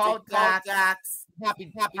 Bonzi. Call Dax.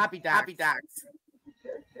 Happy Dax.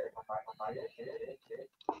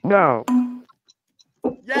 No.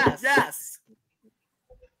 Yes.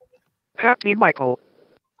 Happy Michael.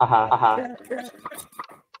 Hey,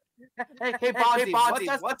 Bonzi.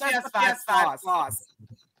 What's the PS5 cost?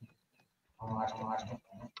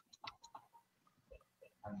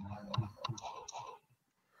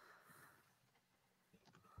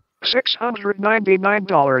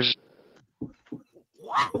 $699.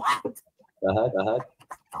 What? The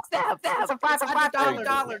heck? That's a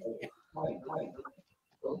 $500.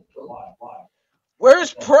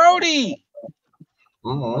 Where's Prody?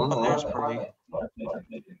 Mm-hmm. There's Prody.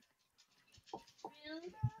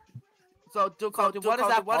 So, what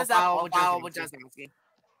is that file with just asking?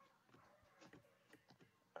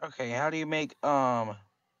 Okay, how do you make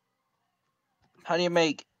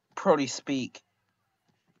Prody speak?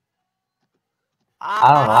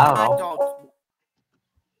 I don't know.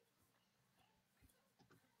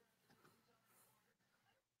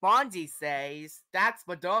 Bonzi says that's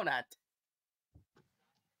my donut.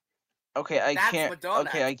 Okay, I That's can't. Madonna.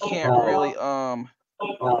 Okay, I can't really. All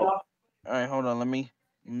right, hold on. Let me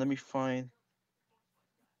find.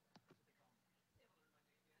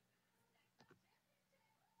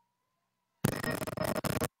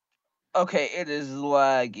 Okay, it is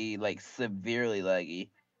laggy, like severely laggy.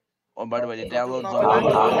 Oh, by the way, the download's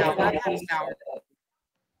on.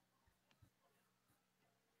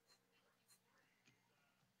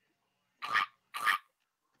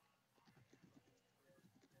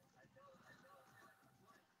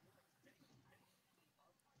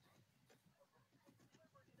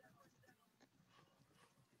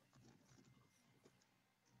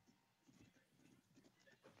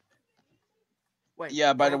 Wait,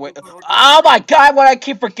 yeah, by the way. Oh my god, why I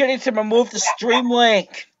keep forgetting to remove the stream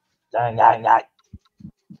link? Dang. I'm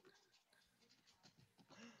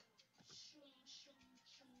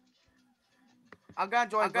gonna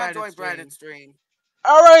join Brandon's stream.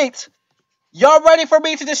 Alright! Y'all ready for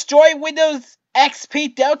me to destroy Windows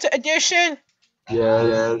XP Delta Edition?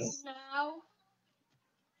 Yes.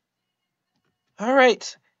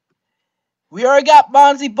 Alright. We already got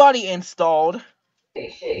Bonzi Buddy installed.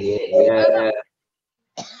 Yeah.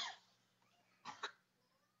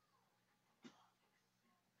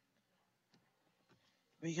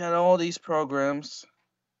 We got all these programs.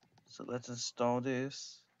 So let's install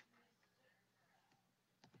this.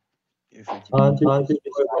 Oh my god!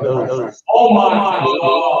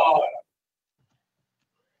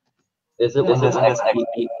 Is it Windows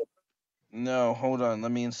XP? No, hold on.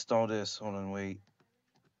 Let me install this. Hold on, wait.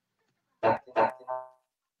 And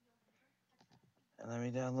let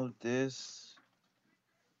me download this.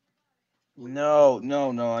 No.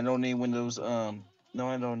 I don't need Windows. No,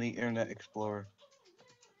 I don't need Internet Explorer.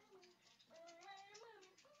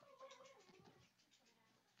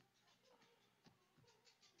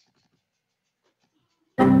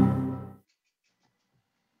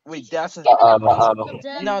 Wait, that's a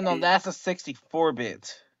no, that's a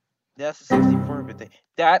 64-bit. That's a 64-bit thing.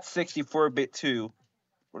 That's 64-bit too.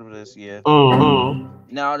 Whatever this, yeah.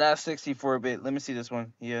 No, that's 64-bit. Let me see this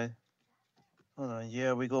one. Yeah. Hold on.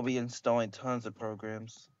 Yeah, we gonna be installing tons of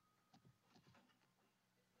programs.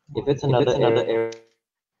 If it's another error.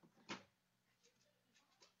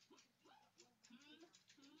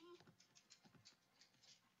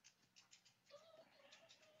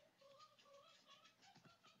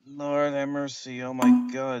 Lord have mercy. Oh my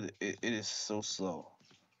god, it is so slow.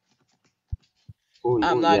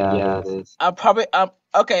 I'm not. Yeah, it is.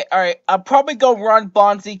 Okay, alright. I'm probably gonna run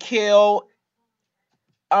Bonzi Kill.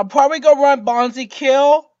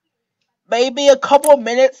 Maybe a couple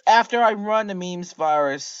minutes after I run the memes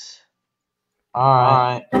virus.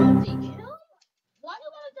 Alright. Why do you want to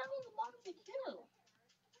download the Bonzi Kill?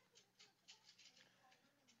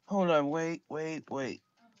 Hold on, wait.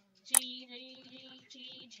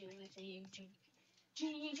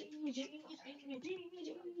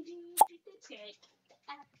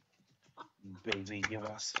 Baby, give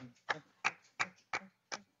us.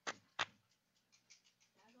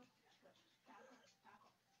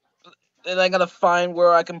 Then I gotta find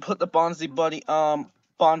where I can put the Bonzi Buddy,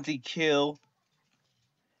 Bonzi Kill.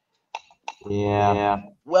 Yeah.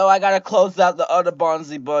 Well, I gotta close out the other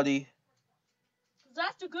Bonzi Buddy.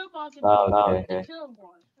 That's the good Bonzi Okay. the kill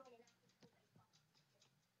one.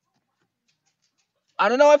 I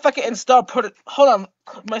don't know if I can install. Hold on,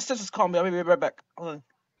 my sister's calling me. I'll be right back. Hold on.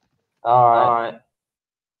 Alright.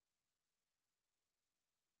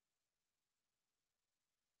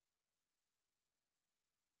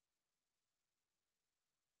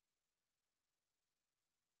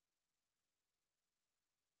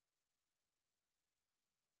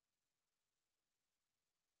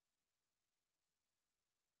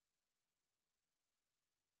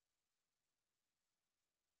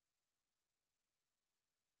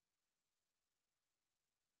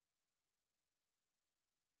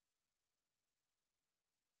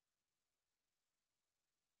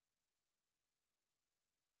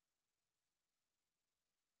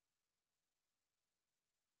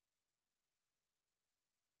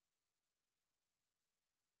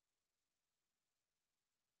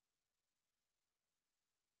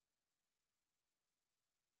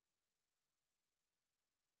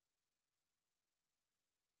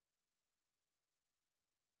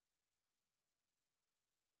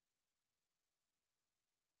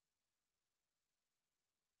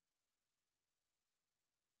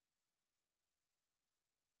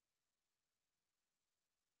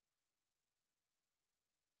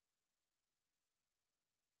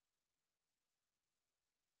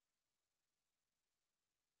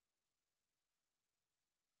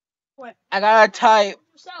 I gotta type.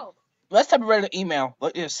 Let's type a regular email.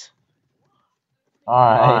 Look this.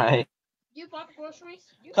 Alright. You bought the groceries?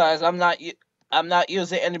 Cause I'm not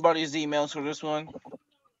using anybody's emails for this one.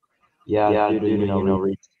 Yeah, due to, you know,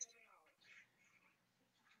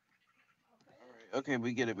 Okay,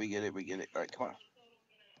 we get it. Alright, come on.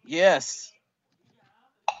 Yes.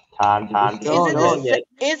 time to Is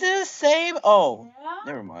it the same? Oh,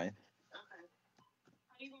 never mind.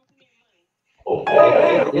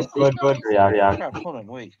 It's good reaction. Crap, hold on,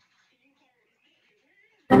 wait.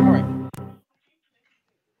 Alright.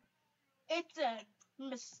 It's a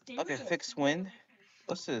mysterious. Okay, fixed wind.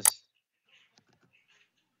 What's this?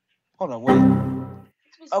 Hold on, wait.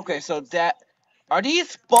 Okay, so that are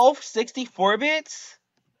these both 64 bits?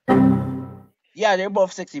 Yeah, they're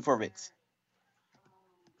both 64 bits.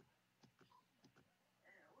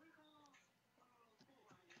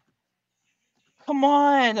 Come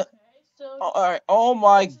on. Alright. Oh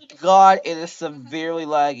my god, it is severely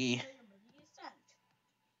laggy.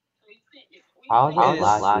 How is it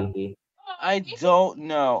laggy? I don't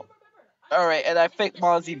know. Alright, and I faked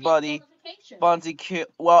Bonzi Buddy. Bonzi Q.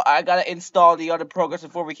 Well, I gotta install the other programs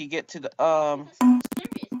before we can get to the It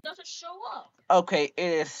doesn't show up. Okay, it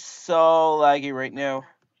is so laggy right now.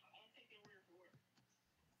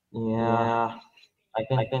 Yeah. I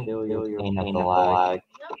can do your pain of the lag.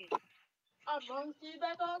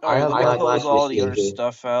 Alright, let me I close all the other appreciate it.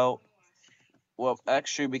 stuff out. Well,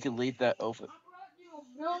 actually, we can leave that open.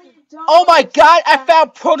 Oh my god, I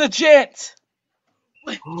found Protogent!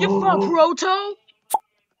 You found Proto?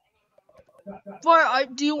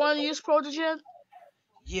 Do you want to use Protogen?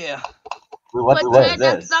 Yeah. What is That's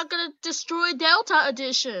this? not gonna destroy Delta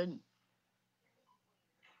Edition.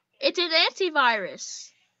 It's an antivirus.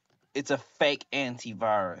 It's a fake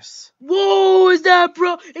antivirus. Whoa, is that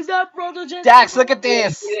Protogen? Dax, look at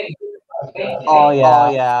this! Oh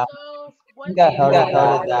yeah. So, I think I heard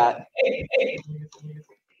of that.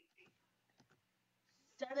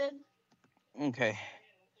 7. Okay.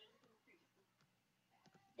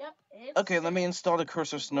 Yep. Okay, let me install the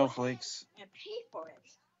Cursor Snowflakes. And pay for it.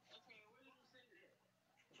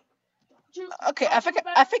 Okay, I think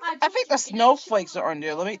the snowflakes are on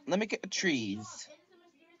there. Let me get the trees.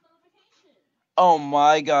 Oh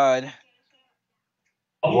my god.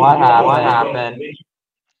 What happened?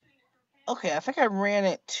 Okay, I think I ran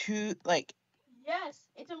it too like. Yes,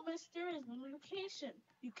 it's a mysterious notification.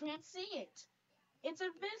 You can't see it. It's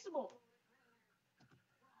invisible.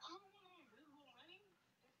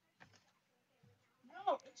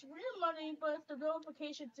 No, it's real money, but the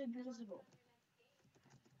notification's invisible.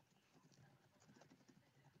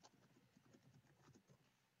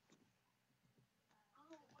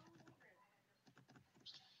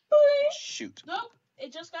 Shoot. Nope,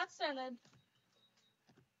 it just got sent in.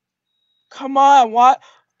 Come on, what?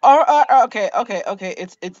 Okay.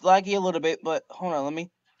 It's laggy a little bit, but hold on, let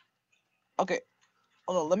me. Okay,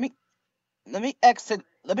 hold on, let me exit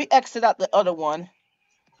out the other one.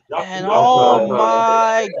 And oh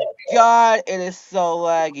my god, it is so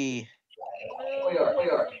laggy.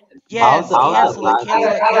 Yes, cancel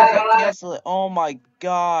it. Oh my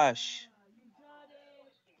gosh.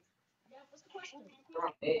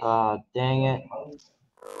 Dang it.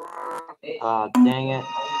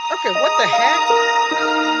 Okay, what the heck?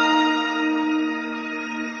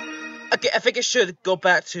 Okay, I think it should go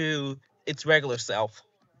back to its regular self.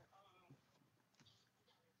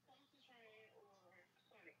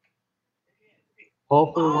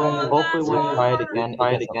 Hopefully when you try it again,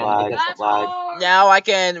 it gets lag. Now I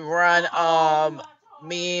can run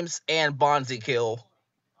memes and Bonzi kill.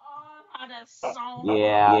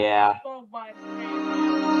 Yeah.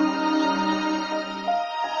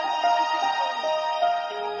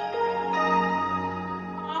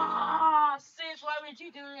 Sis, why would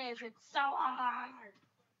you do this? It's so hard.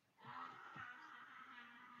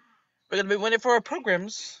 We're gonna be waiting for our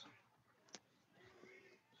programs.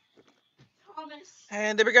 Thomas.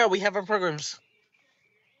 And there we go, we have our programs.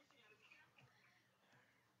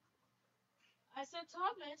 I said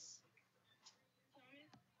Thomas.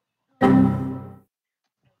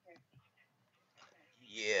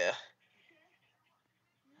 Yeah.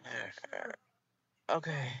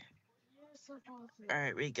 Okay.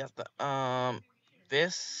 Alright, we got the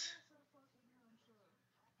this.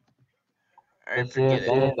 Alright, forget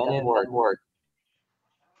it. Then work.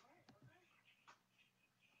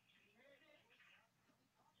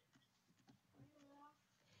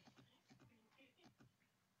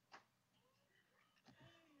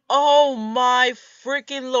 Oh my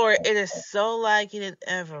freaking lord, it is so laggy than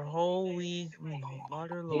ever. Holy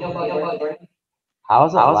mother lord.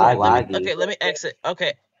 How's it laggy? Okay, let me exit.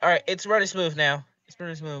 Okay, alright, it's running smooth now. It's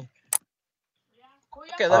running smooth.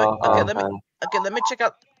 Okay, let me check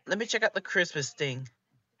out the Christmas thing.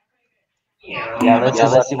 Yeah,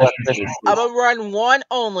 let's see what Christmas is. I'm gonna run one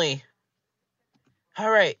only.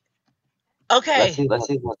 Alright. Okay. Let's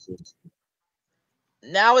see what's this.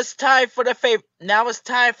 Now it's time for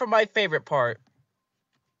my favorite part.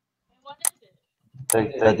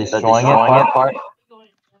 The destroying it part?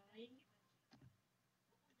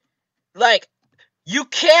 Like, you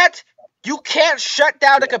can't shut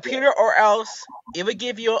down the computer or else it would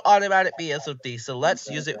give you an automatic BSOD. So let's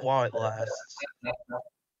use it while it lasts.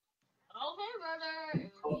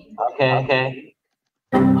 Okay.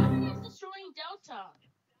 Why is destroying Delta?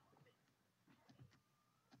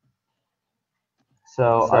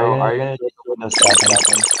 So are you gonna destroy the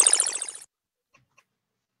second?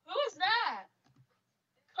 Who is that?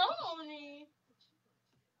 Tony.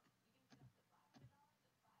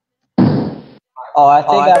 Oh, I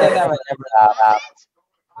think I remember that.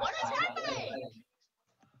 What is happening?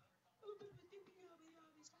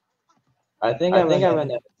 I think I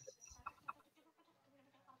remember.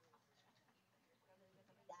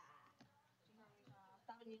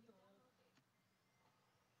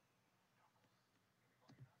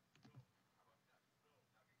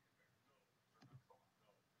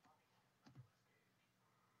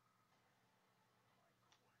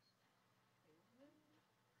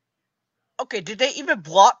 Okay, did they even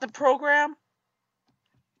block the program?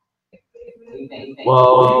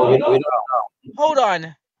 Well, we don't know. Hold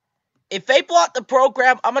on. If they block the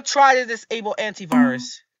program, I'm gonna try to disable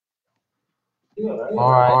antivirus.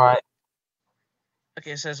 Alright.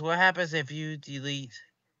 Okay, it says what happens if you delete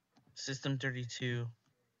System 32.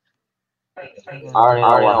 I already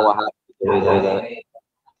know what happens.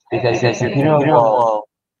 Because your computer will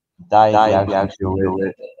die if you actually do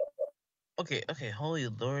it. Okay, holy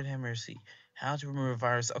Lord have mercy. How to remove a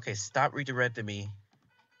virus? Okay, stop redirecting me.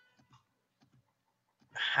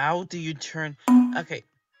 How do you turn... Okay.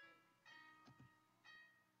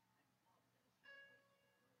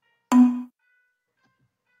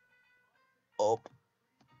 Oh.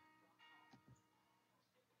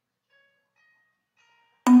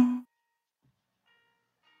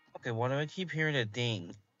 Okay, why do I keep hearing a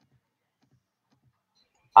ding?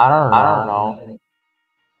 I don't know.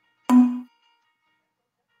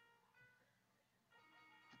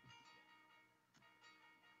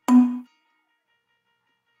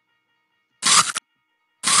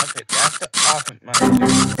 Okay, that's the off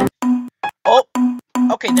monitor. Oh!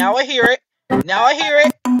 Okay, now I hear it. Oh,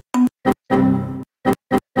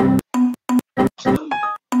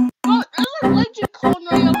 there's a legend clone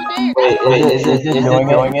right over there. Wait, is it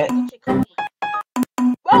doing it? Bro,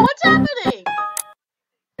 what's happening?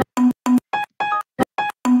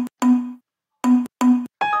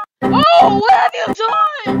 Oh, what have you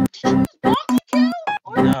done? Did you use bounty kill?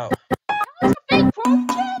 Or No. That was a fake chrome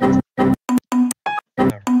jet?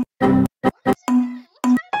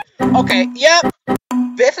 Okay, yep.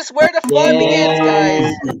 This is where the fun begins,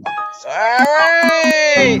 guys.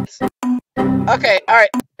 Alright. Okay, alright.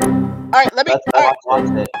 Alright, let me hold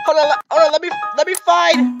on, let me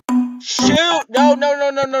find. Shoot! No.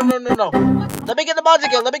 Let me get the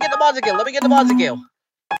Bonzigal. Let me get the Bonzigal.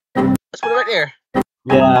 Let's put it right there.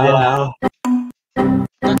 Yeah.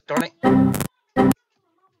 Darn it.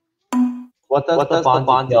 What does the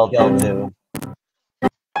Bonzigal do?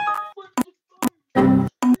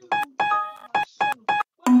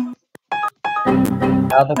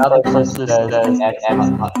 Now the person says X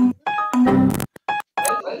button.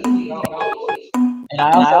 And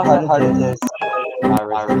I also heard this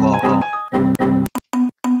virus as well.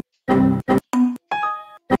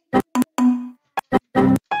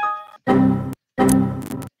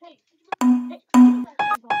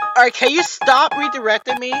 Alright, can you stop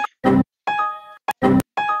redirecting me?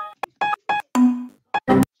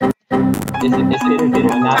 Is it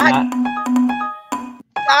doing that?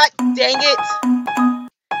 God dang it!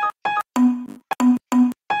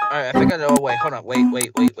 Alright, I think I know a way. Hold on, wait. Where's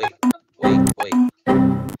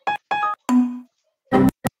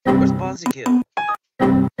Bonzigal?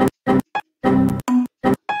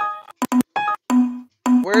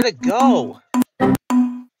 Where'd it go?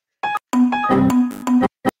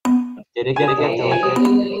 Did it get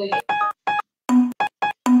deleted?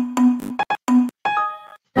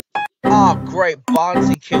 Oh, great.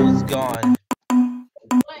 Bonzigil's gone.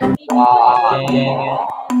 Dang it.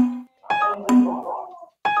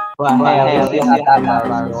 But hey, at least you have that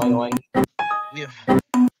virus going. Yeah.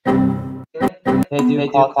 Hey, dude, at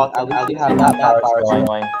least you have that virus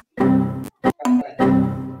going.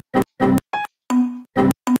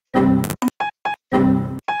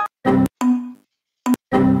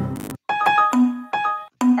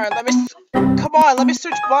 Alright, let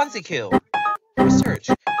Bonzi kill. Research.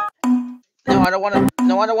 No, I don't want to.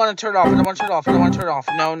 No, I don't want to turn it off. I don't want to turn it off. I don't want to turn it off.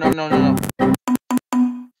 No, no, no, no, no.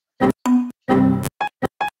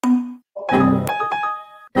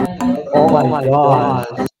 Oh my gosh.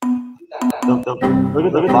 Look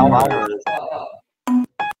at the flowers.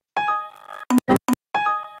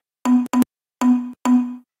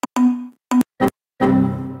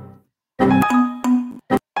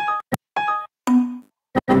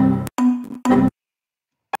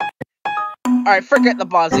 Alright, forget the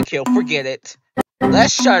Bonzi kill. Forget it.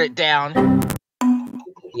 Let's shut it down.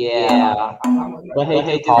 Yeah. But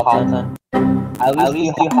hey, Carlton. At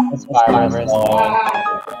least you have subscribers going.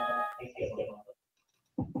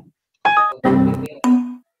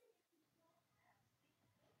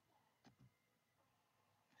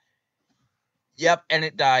 Yep, and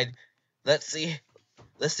it died. Let's see.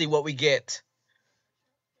 Let's see what we get.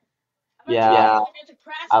 Yeah.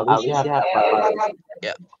 At least you have subscribers.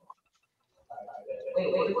 Yeah.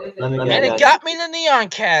 Let me And get it got me the Neon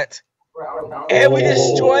Cat. And we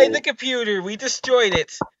destroyed the computer. We destroyed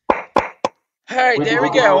it. Alright, there we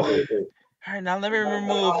go. Alright, now let me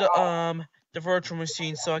remove the virtual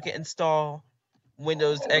machine so I can install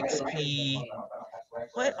Windows XP.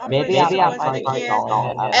 What Maybe operation I was might it again?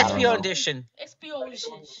 install it. I XP don't know. Audition.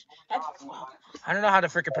 Explosion. I don't know how to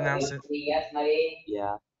freaking pronounce it.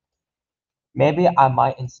 Yeah. Maybe I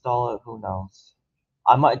might install it. Who knows?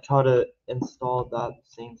 I might try to install that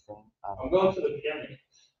same thing. I'm going to the pyramid.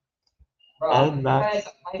 And Max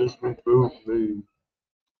just removed me.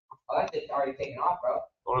 Oh, that's just already taken off,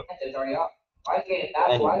 bro. That's just already off. Why can't it?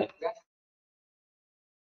 That's why. Anyway.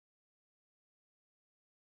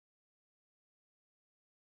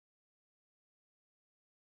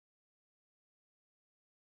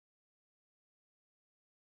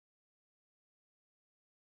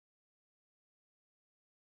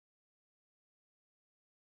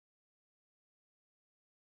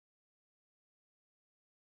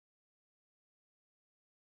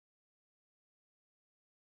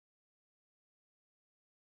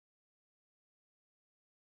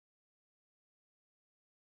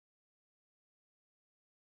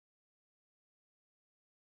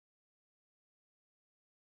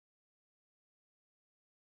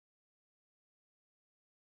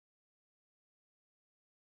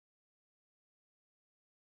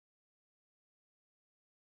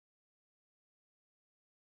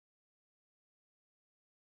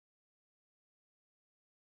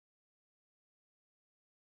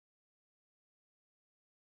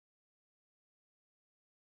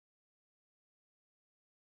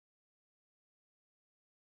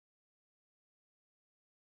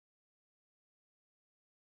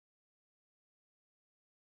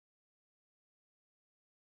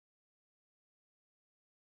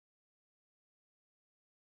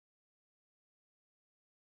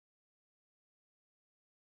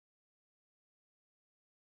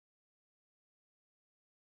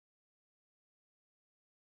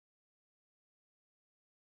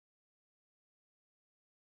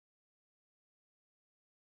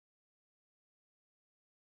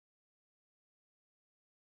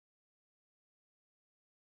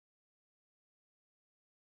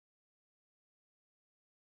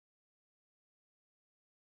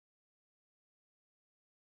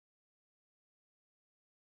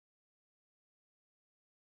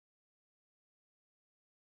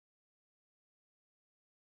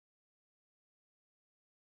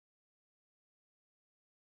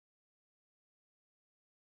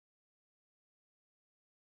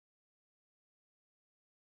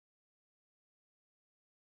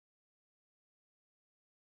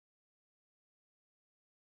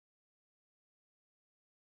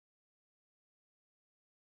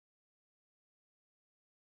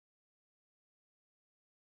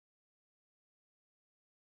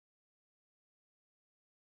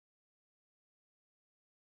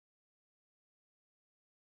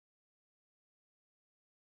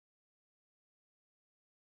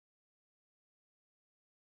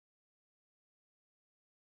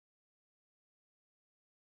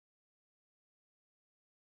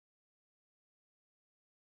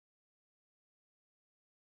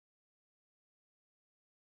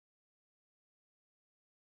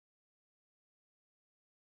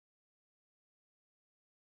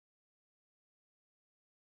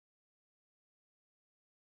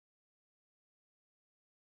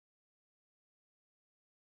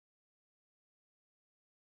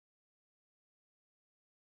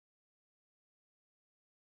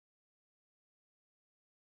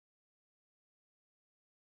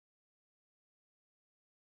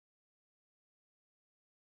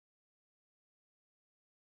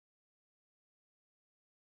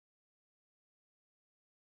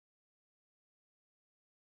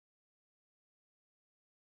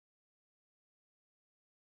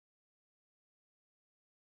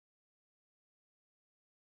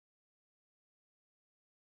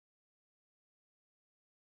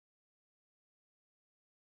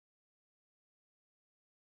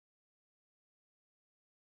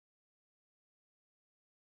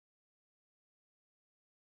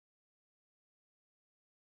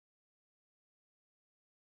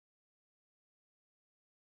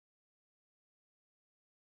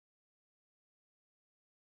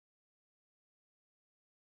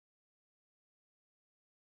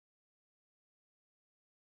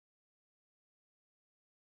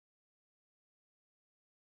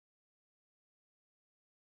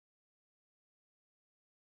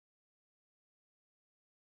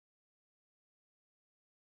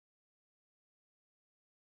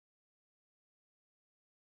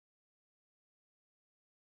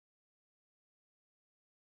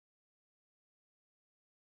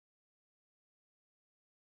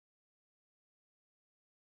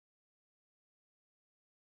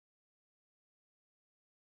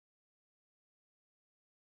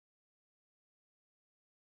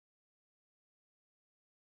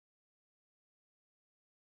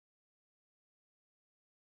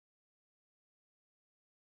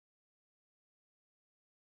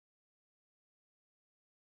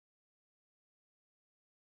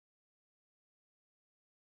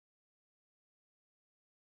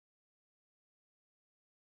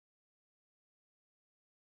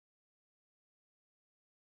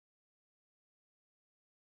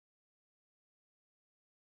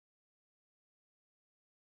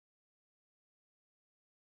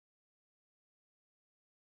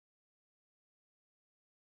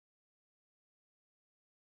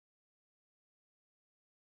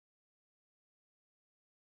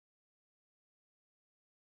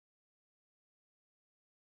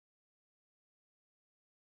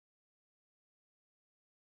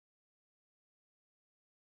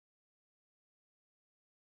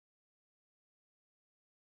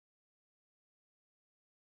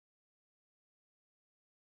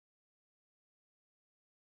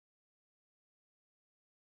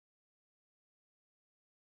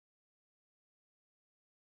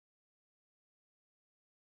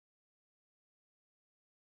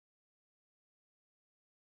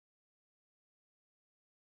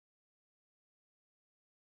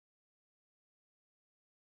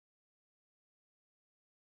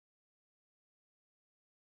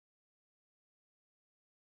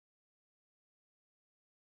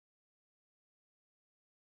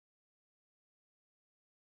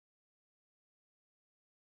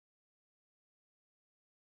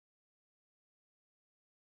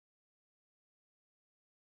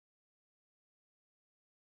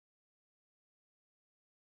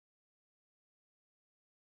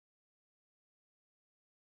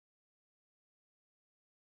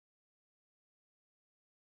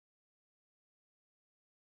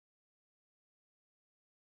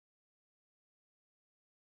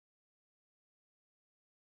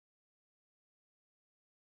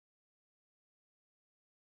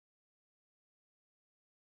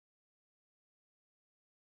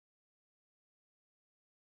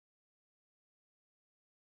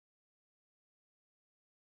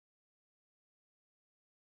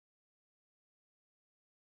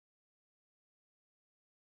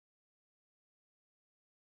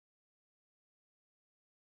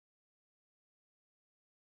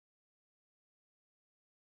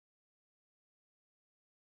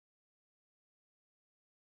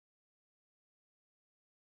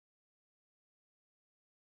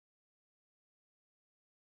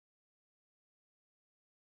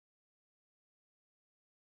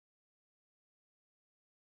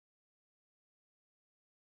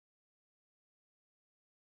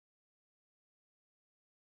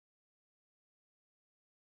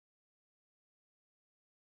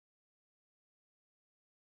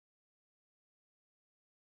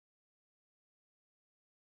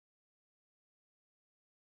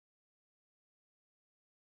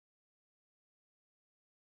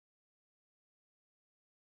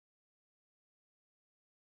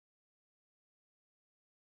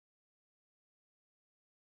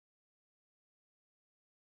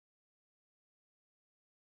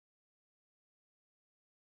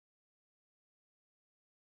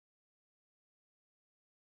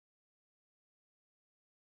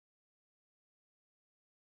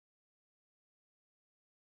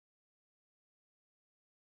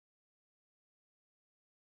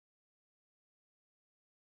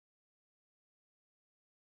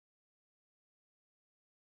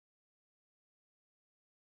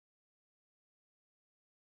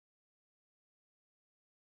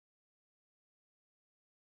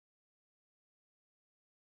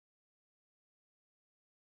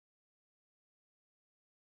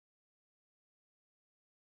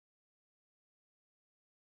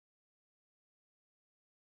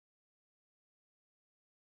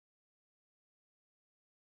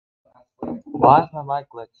 Why is my mic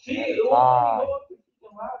glitching every time?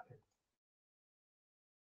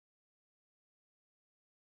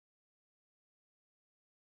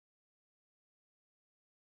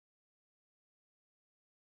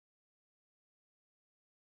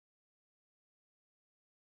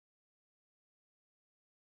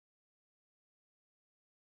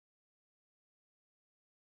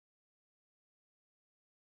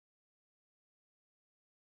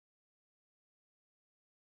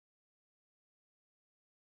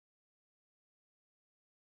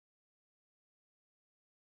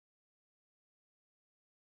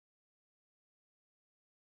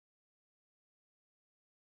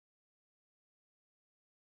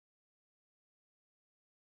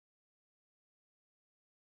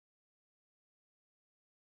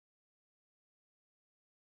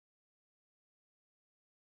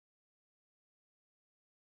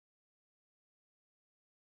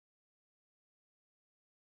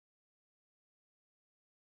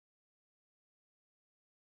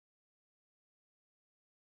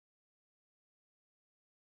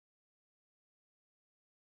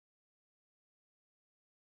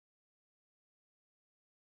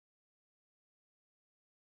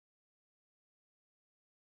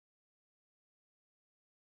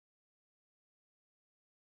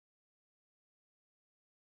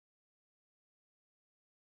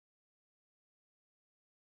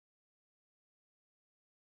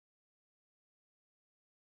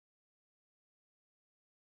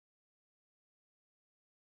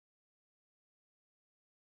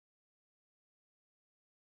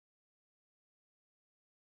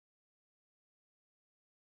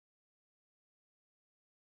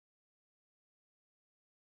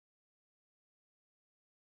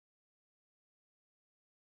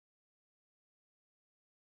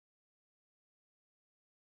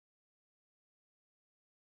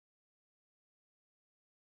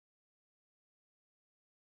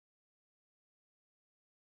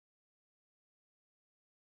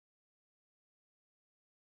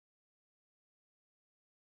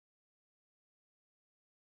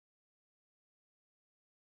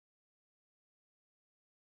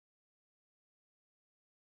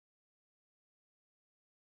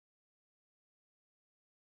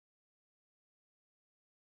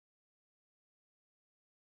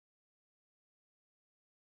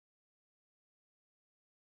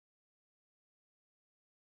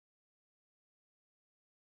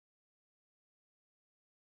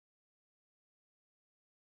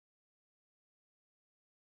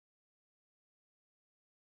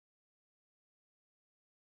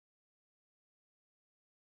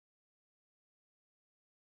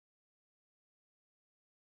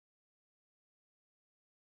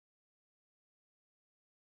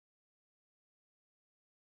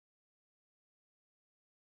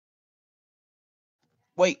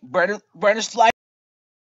 Wait, Brandon's fly.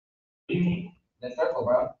 The circle,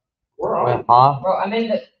 bro. Wait, huh? Bro, I'm in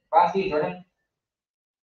the. Bro, I see you, Jordan.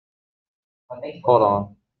 Oh, thanks, Hold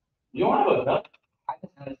on. You don't have a gun? I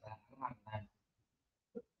just noticed that. I don't have a gun.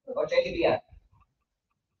 Oh, JKB at.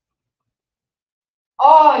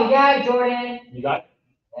 Oh, yeah, Jordan. You got it?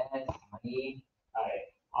 Yes, money. Alright.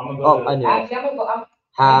 I'm gonna go Oh, to. I knew it. Actually, I'm gonna go.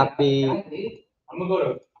 Happy. I'm gonna go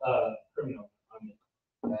to criminal.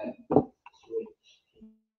 Sweet.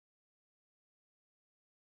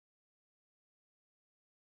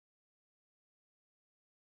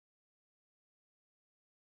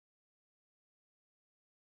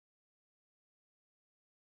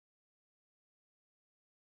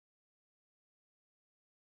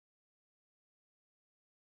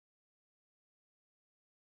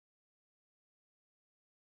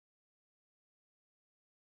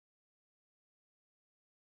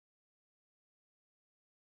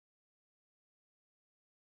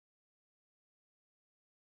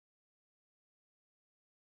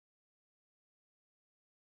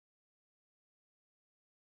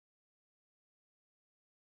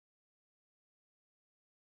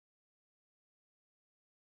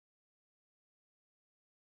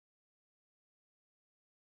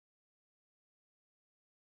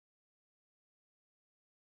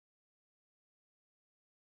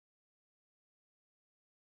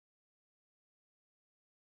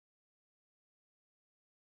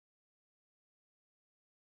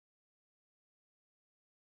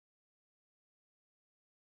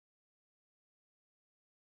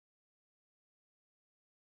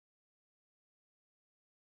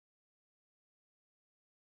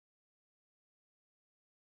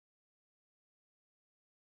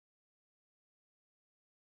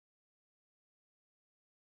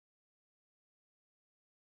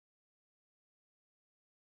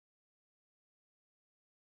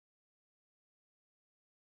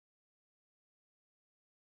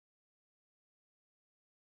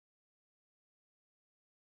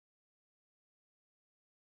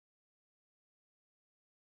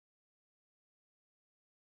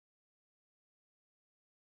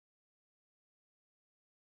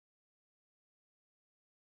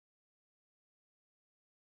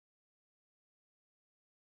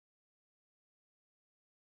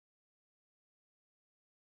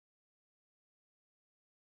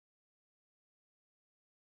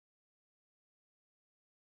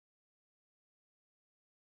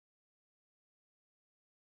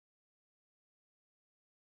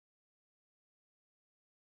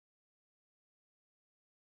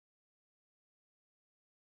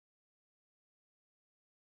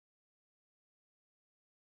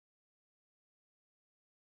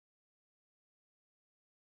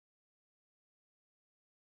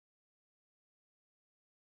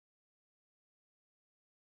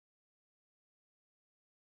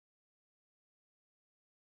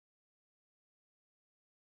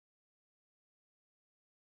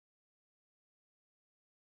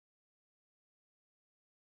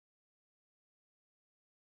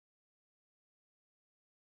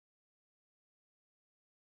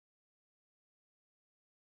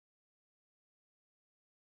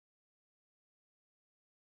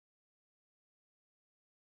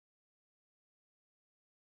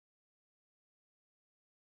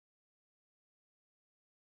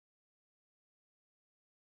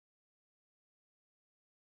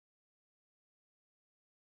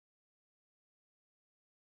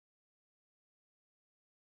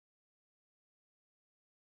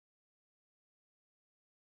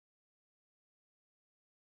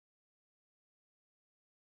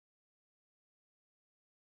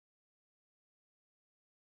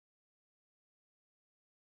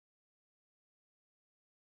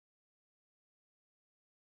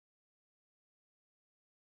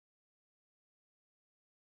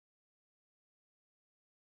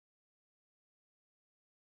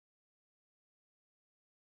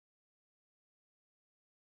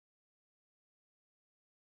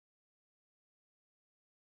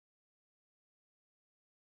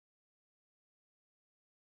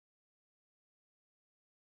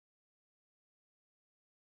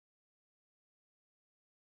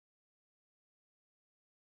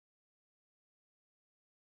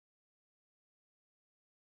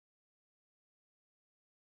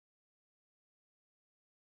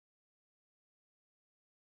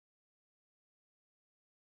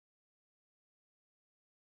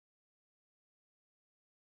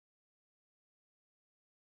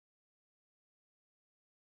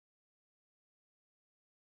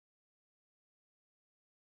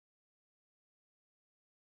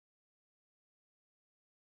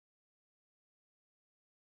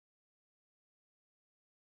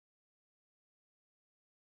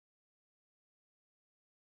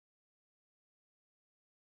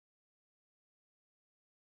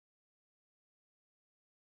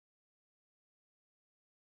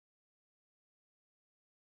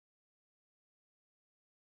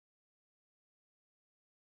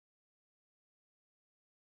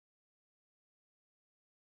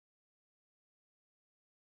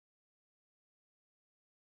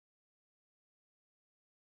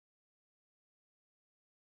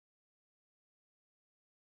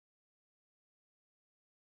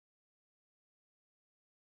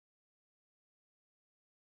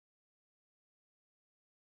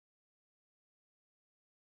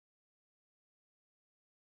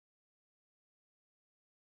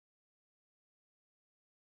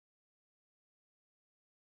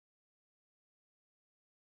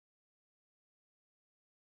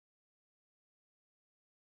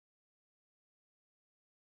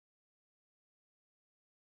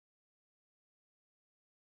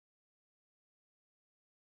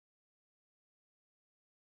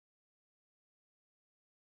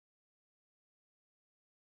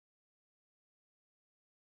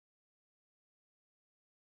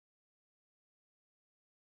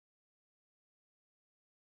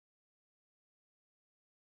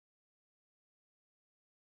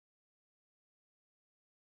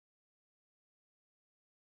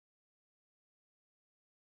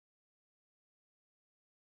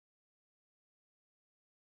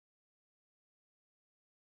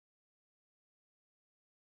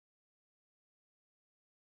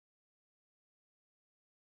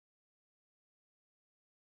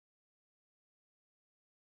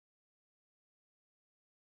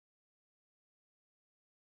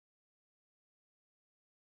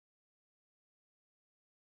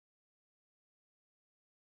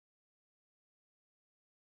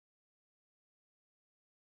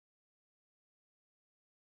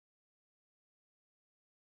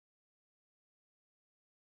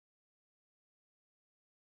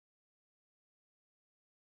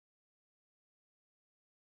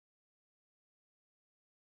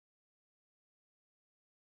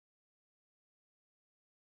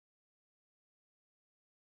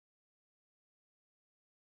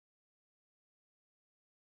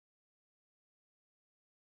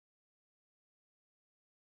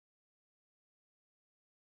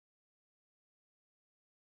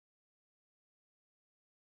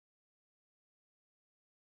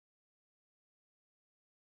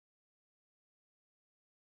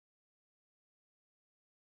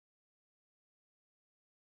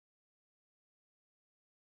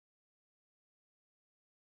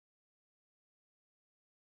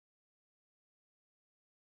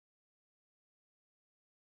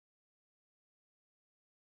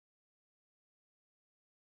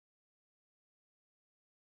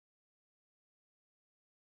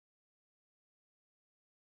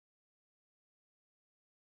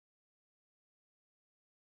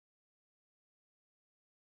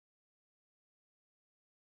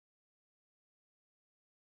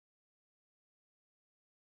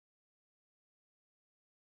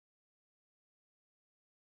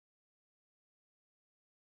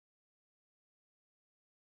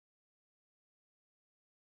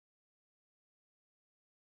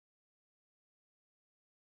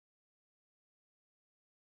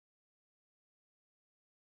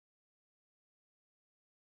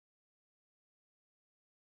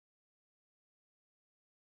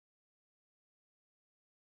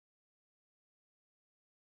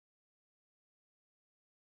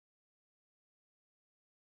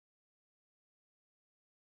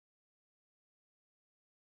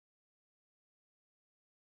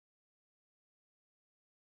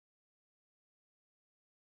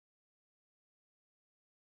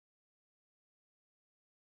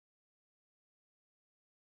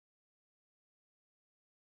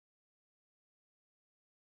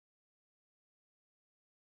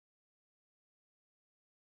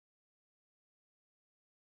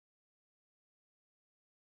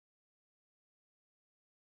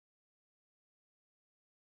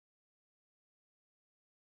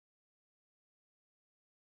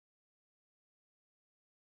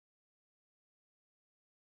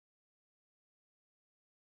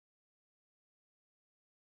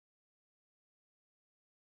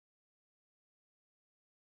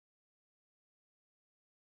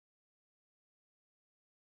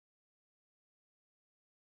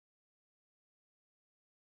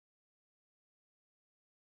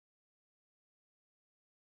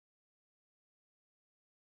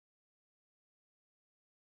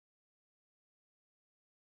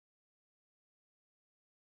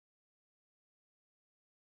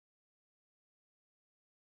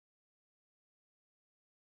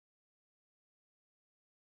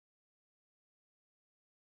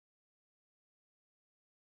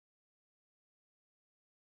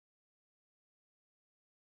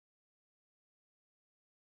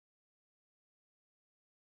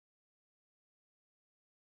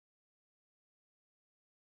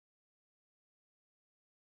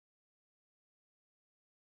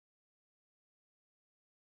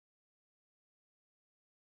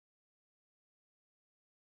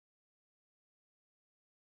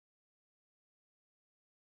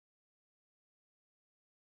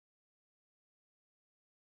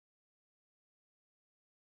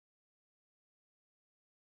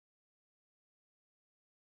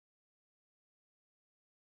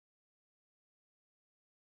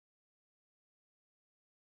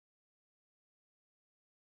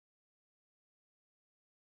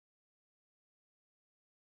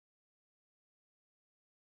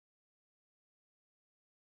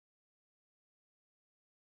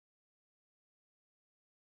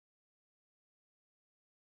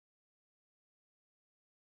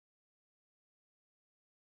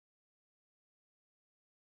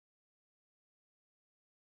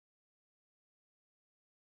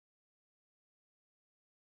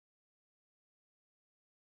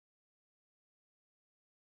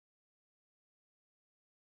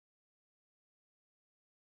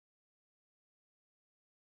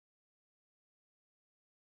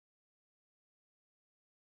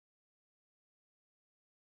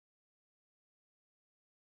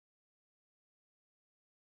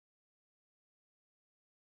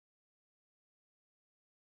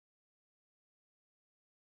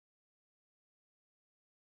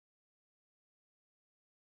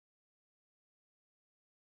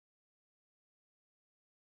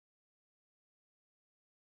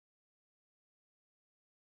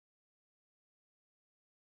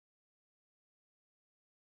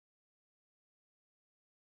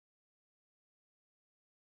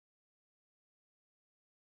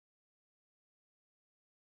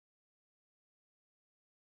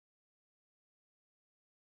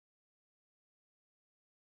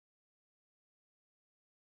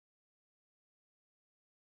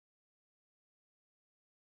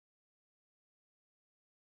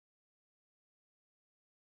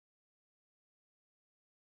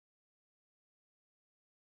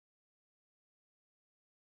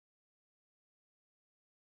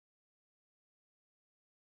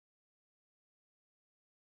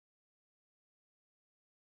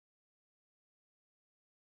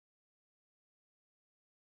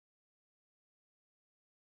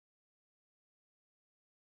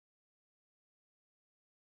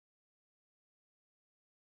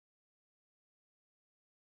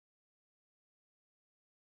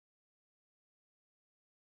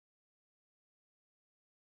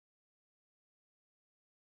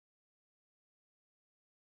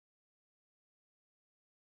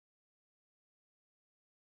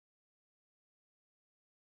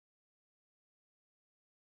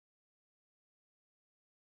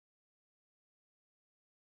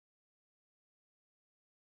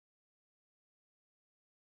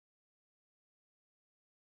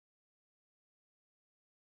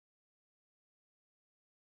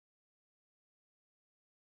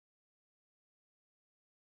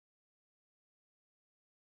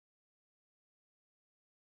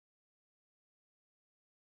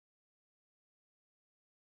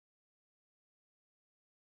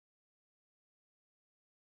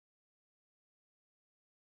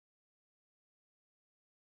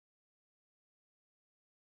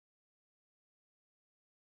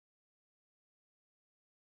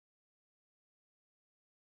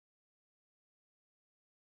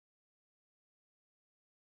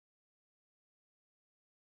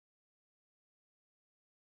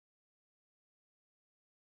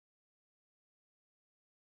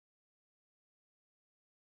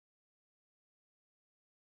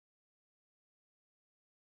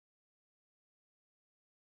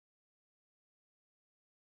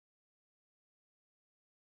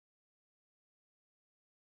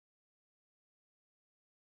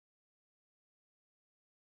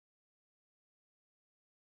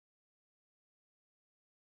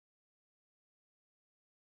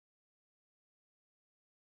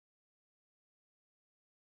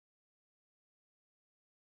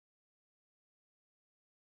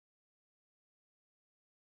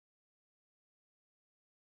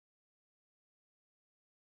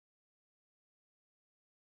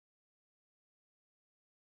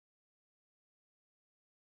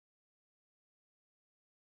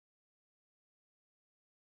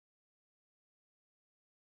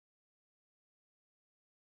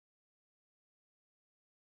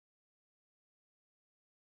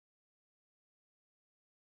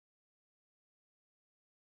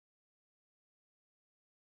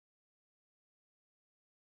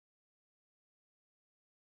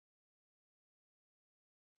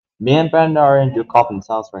 Me and Brandon are in Duke Kaufman's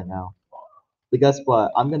house right now. But guess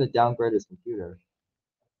what? I'm gonna downgrade his computer.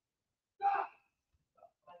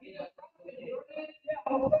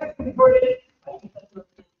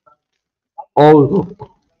 Oh.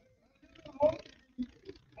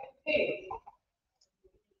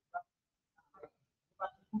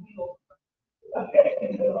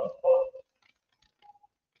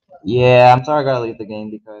 Yeah, I'm sorry I gotta leave the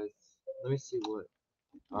game because let me see what.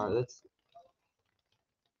 Alright, let's.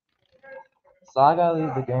 So I gotta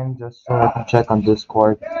leave the game just so I can check on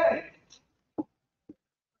Discord.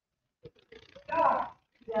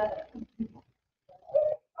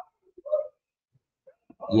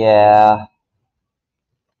 Yeah.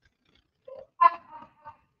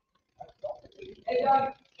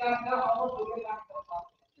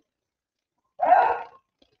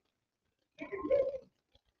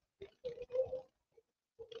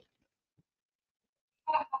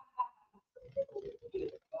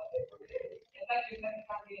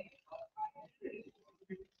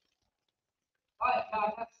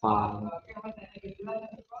 Fine.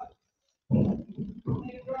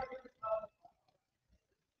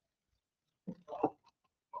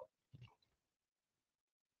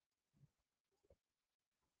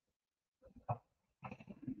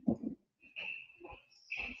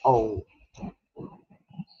 Oh.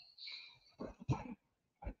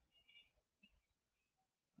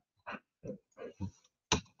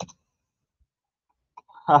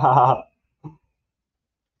 Haha.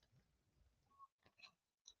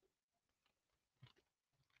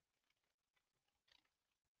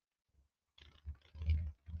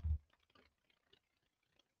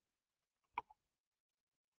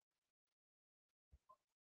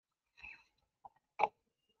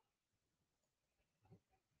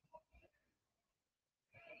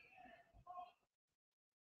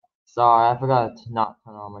 Sorry, I forgot to not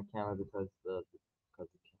turn on my camera because because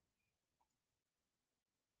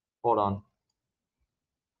hold on.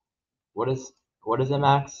 What is it,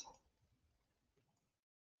 Max?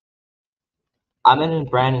 I'm in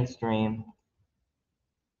Brandon's stream.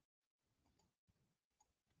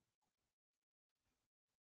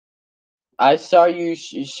 I saw you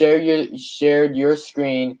shared your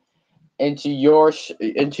screen into your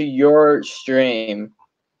stream.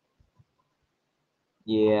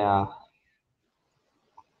 Yeah.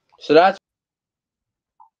 So that's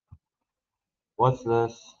What's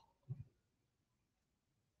this?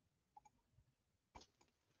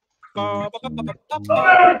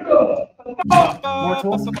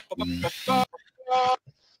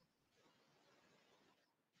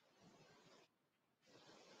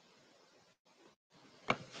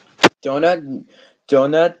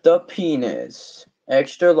 donut the penis.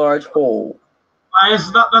 Extra large hole. Why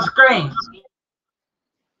is not the screen?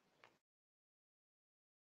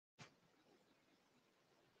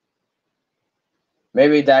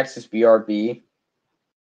 Maybe Dax is BRB.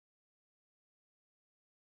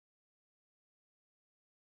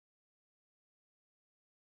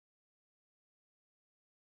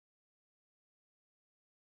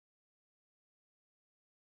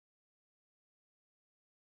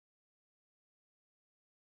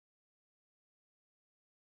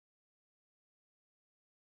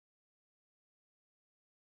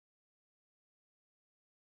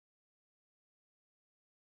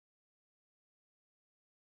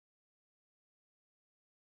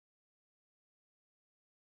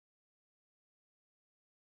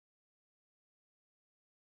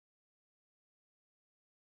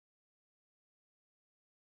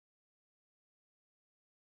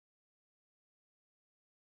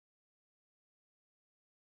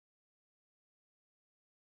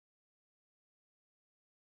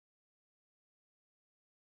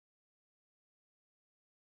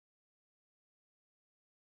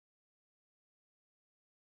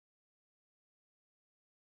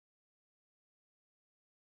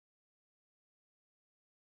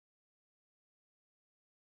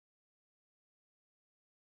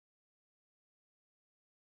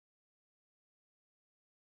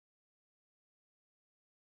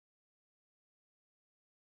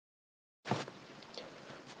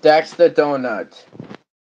 Dax the donut.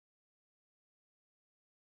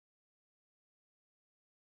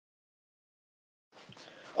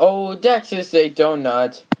 Oh, Dax is a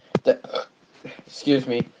donut. Excuse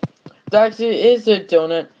me. Dax is a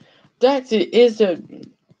donut. Dax is a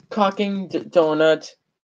cocking donut.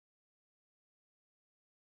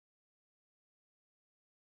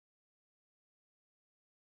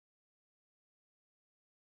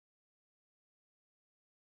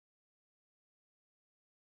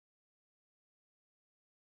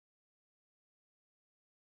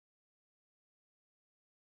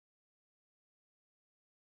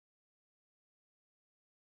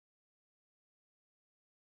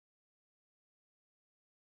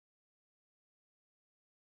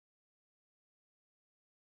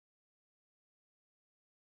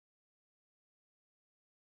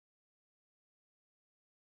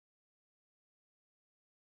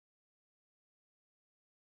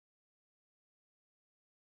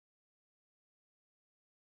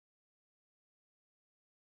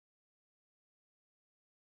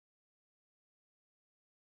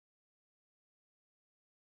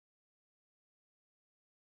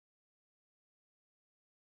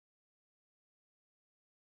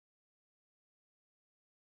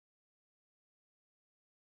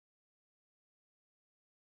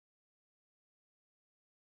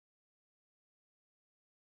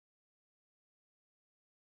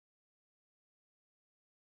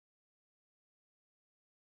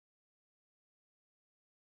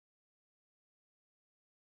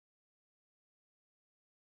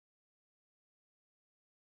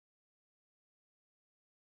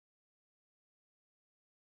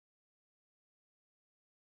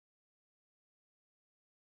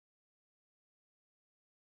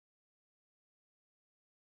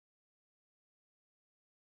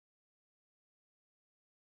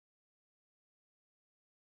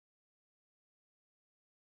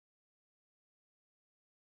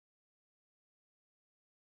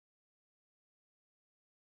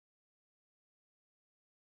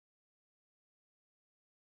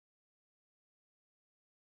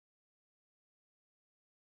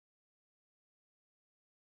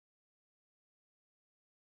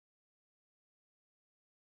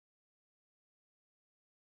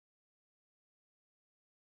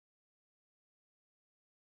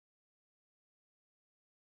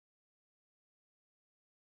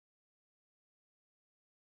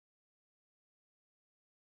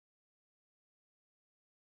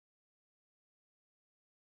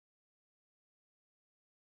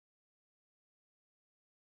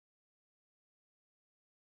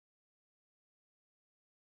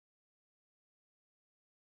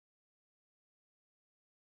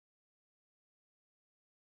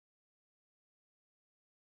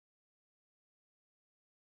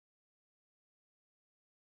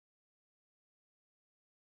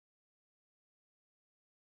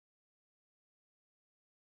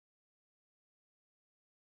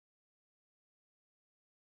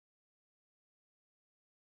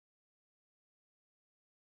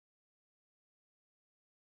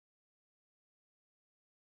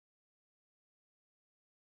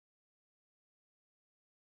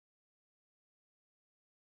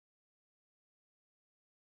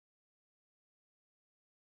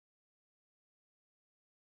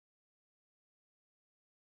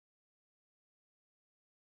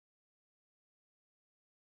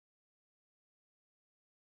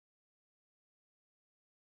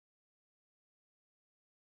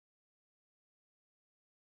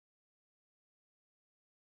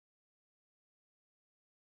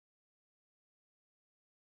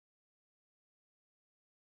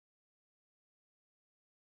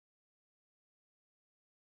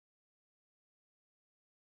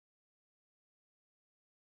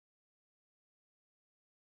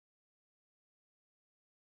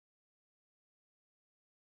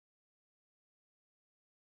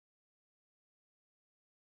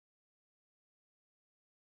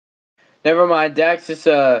 Never mind. Dax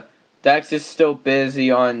is still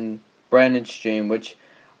busy on Brandon's stream, which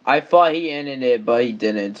I thought he ended it, but he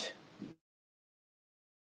didn't.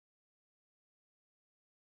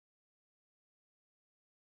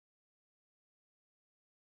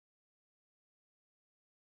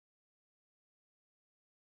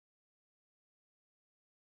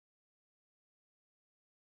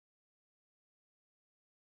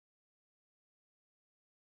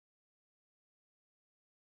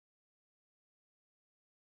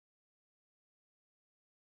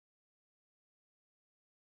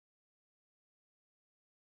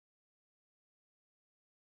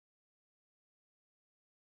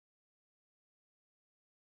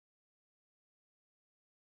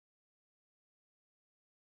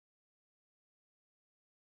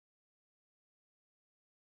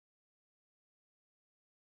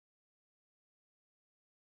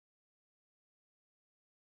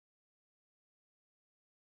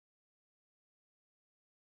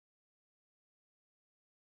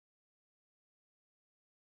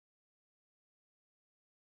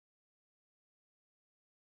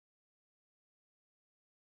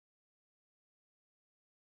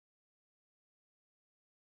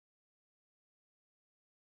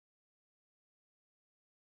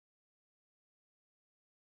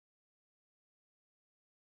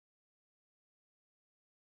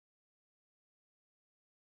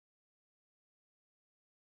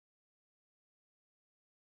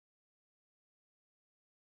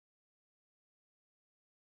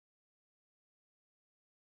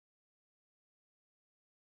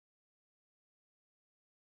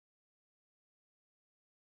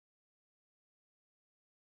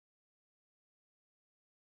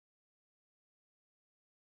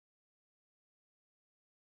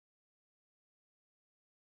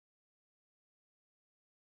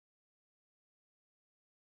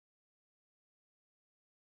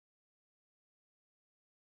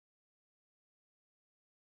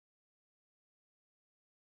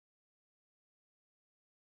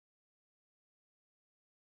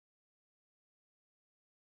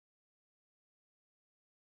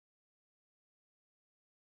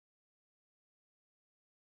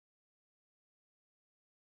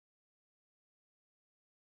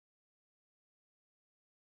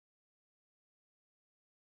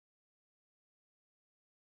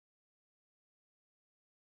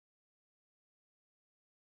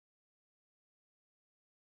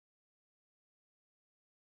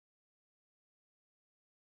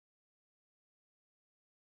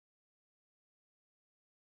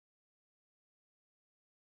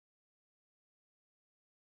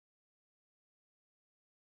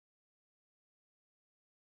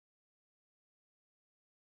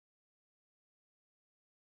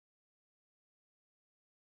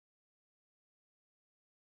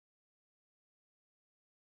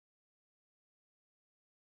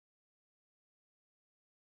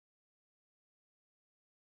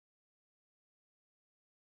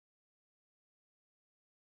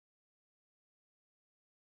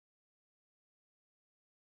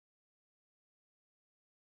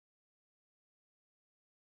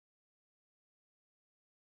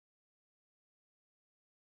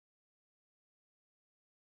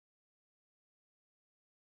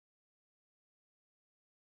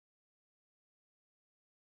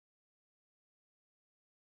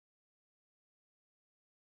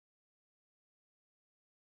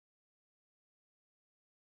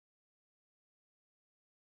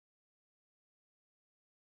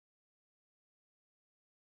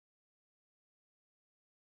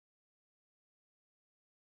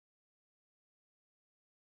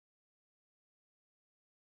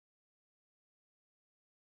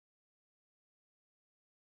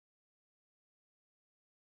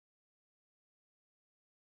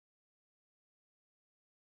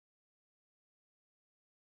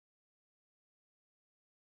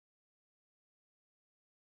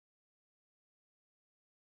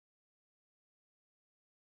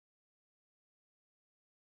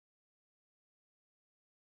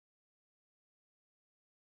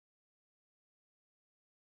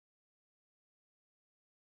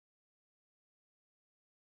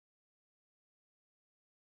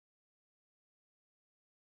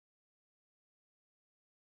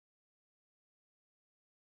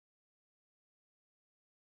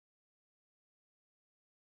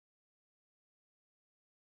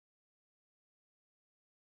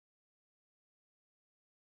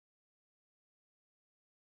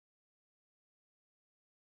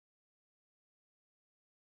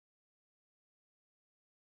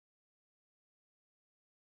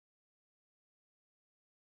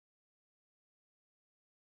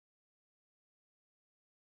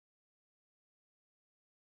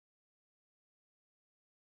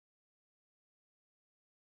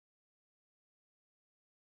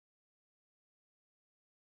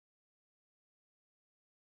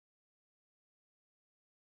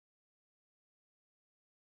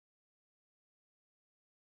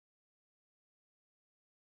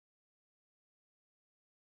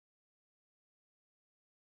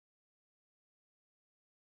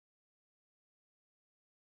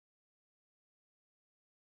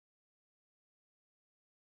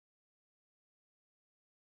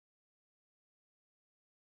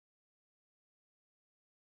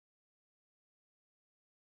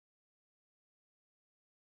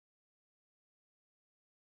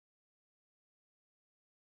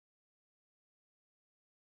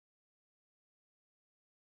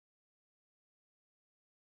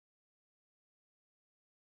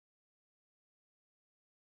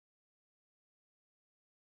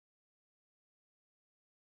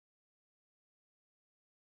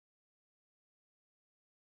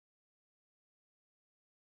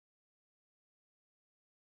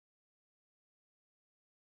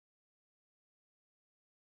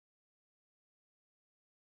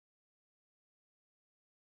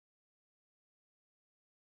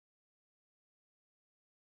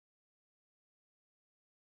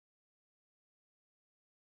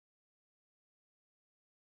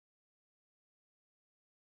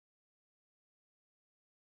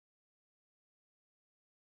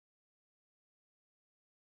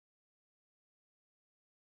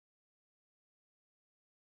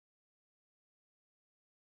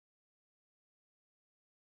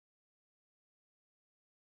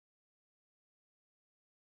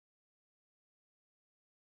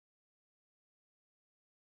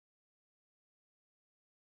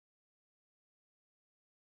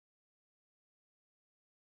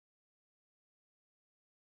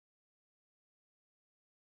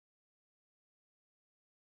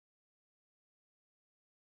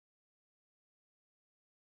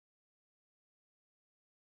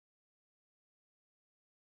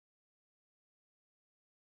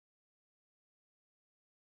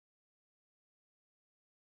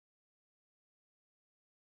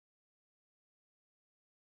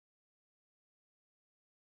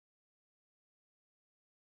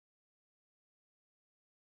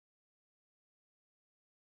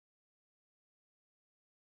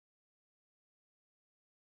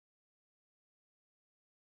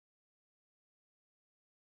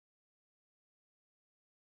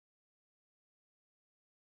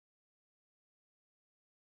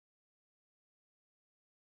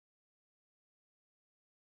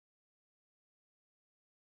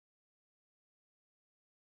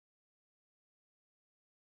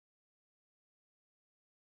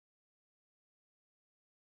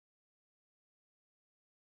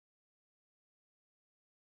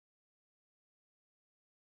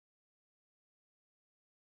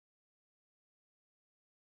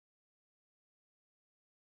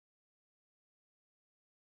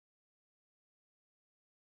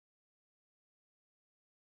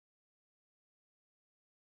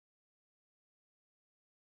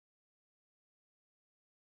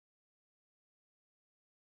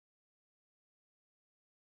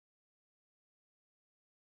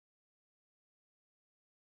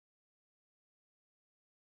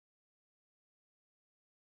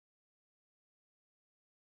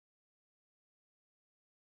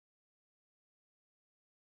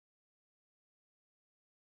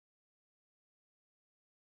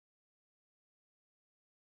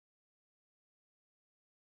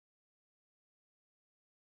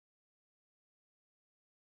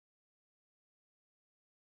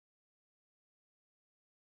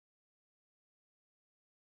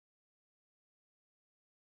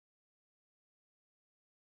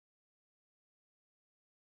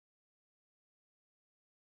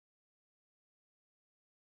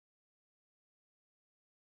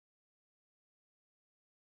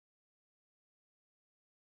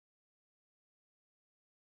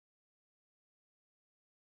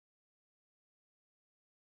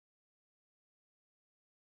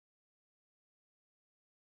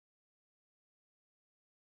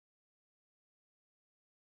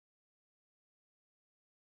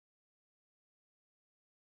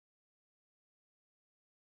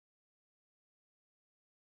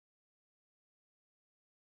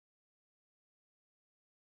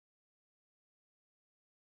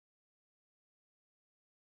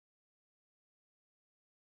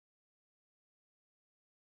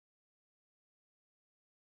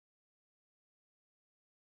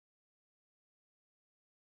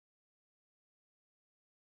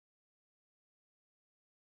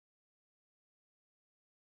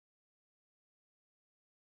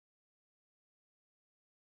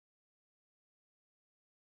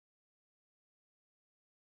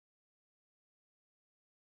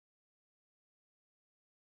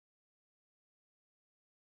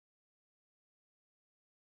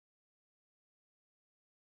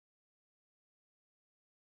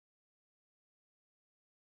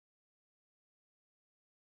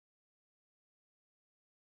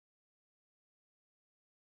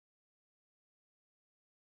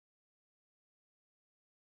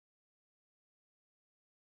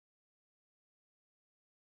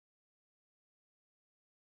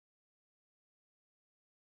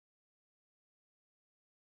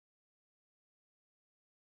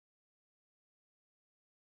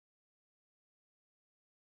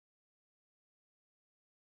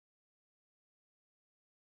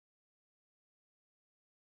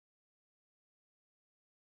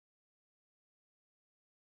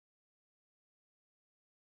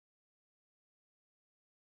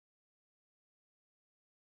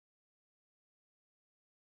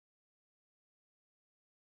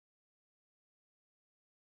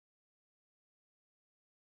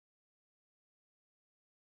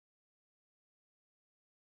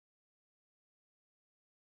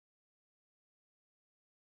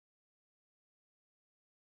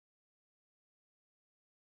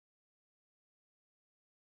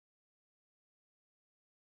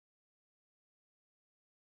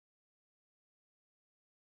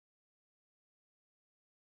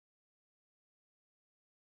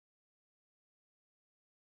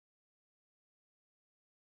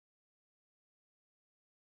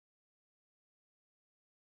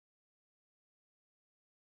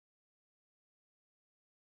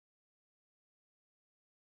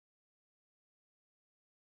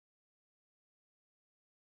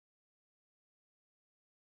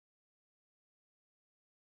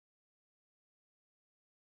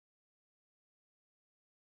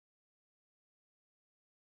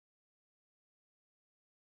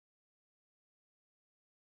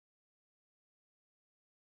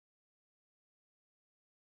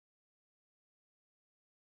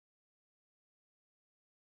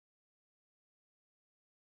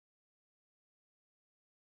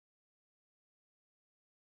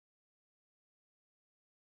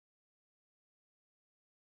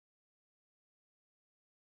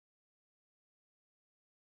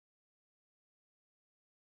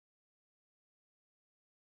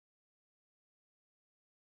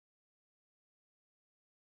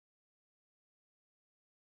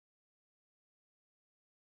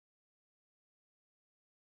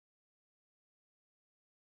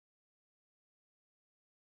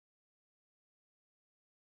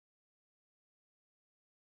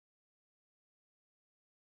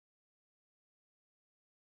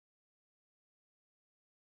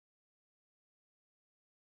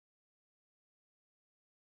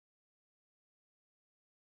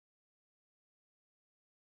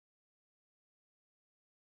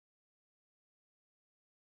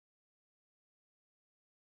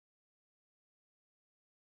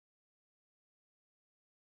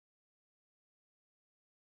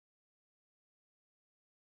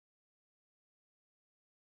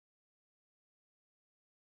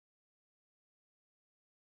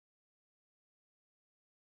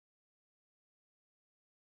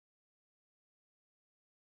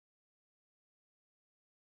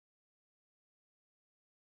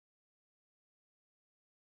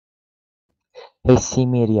 Hey, C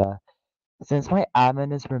Media. Since my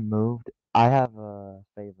admin is removed, I have a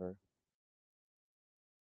favor.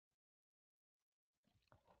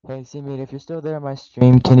 Hey, C Media, if you're still there on my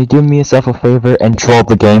stream, can you do me yourself a favor and troll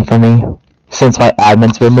the game for me? Since my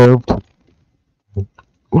admin's removed.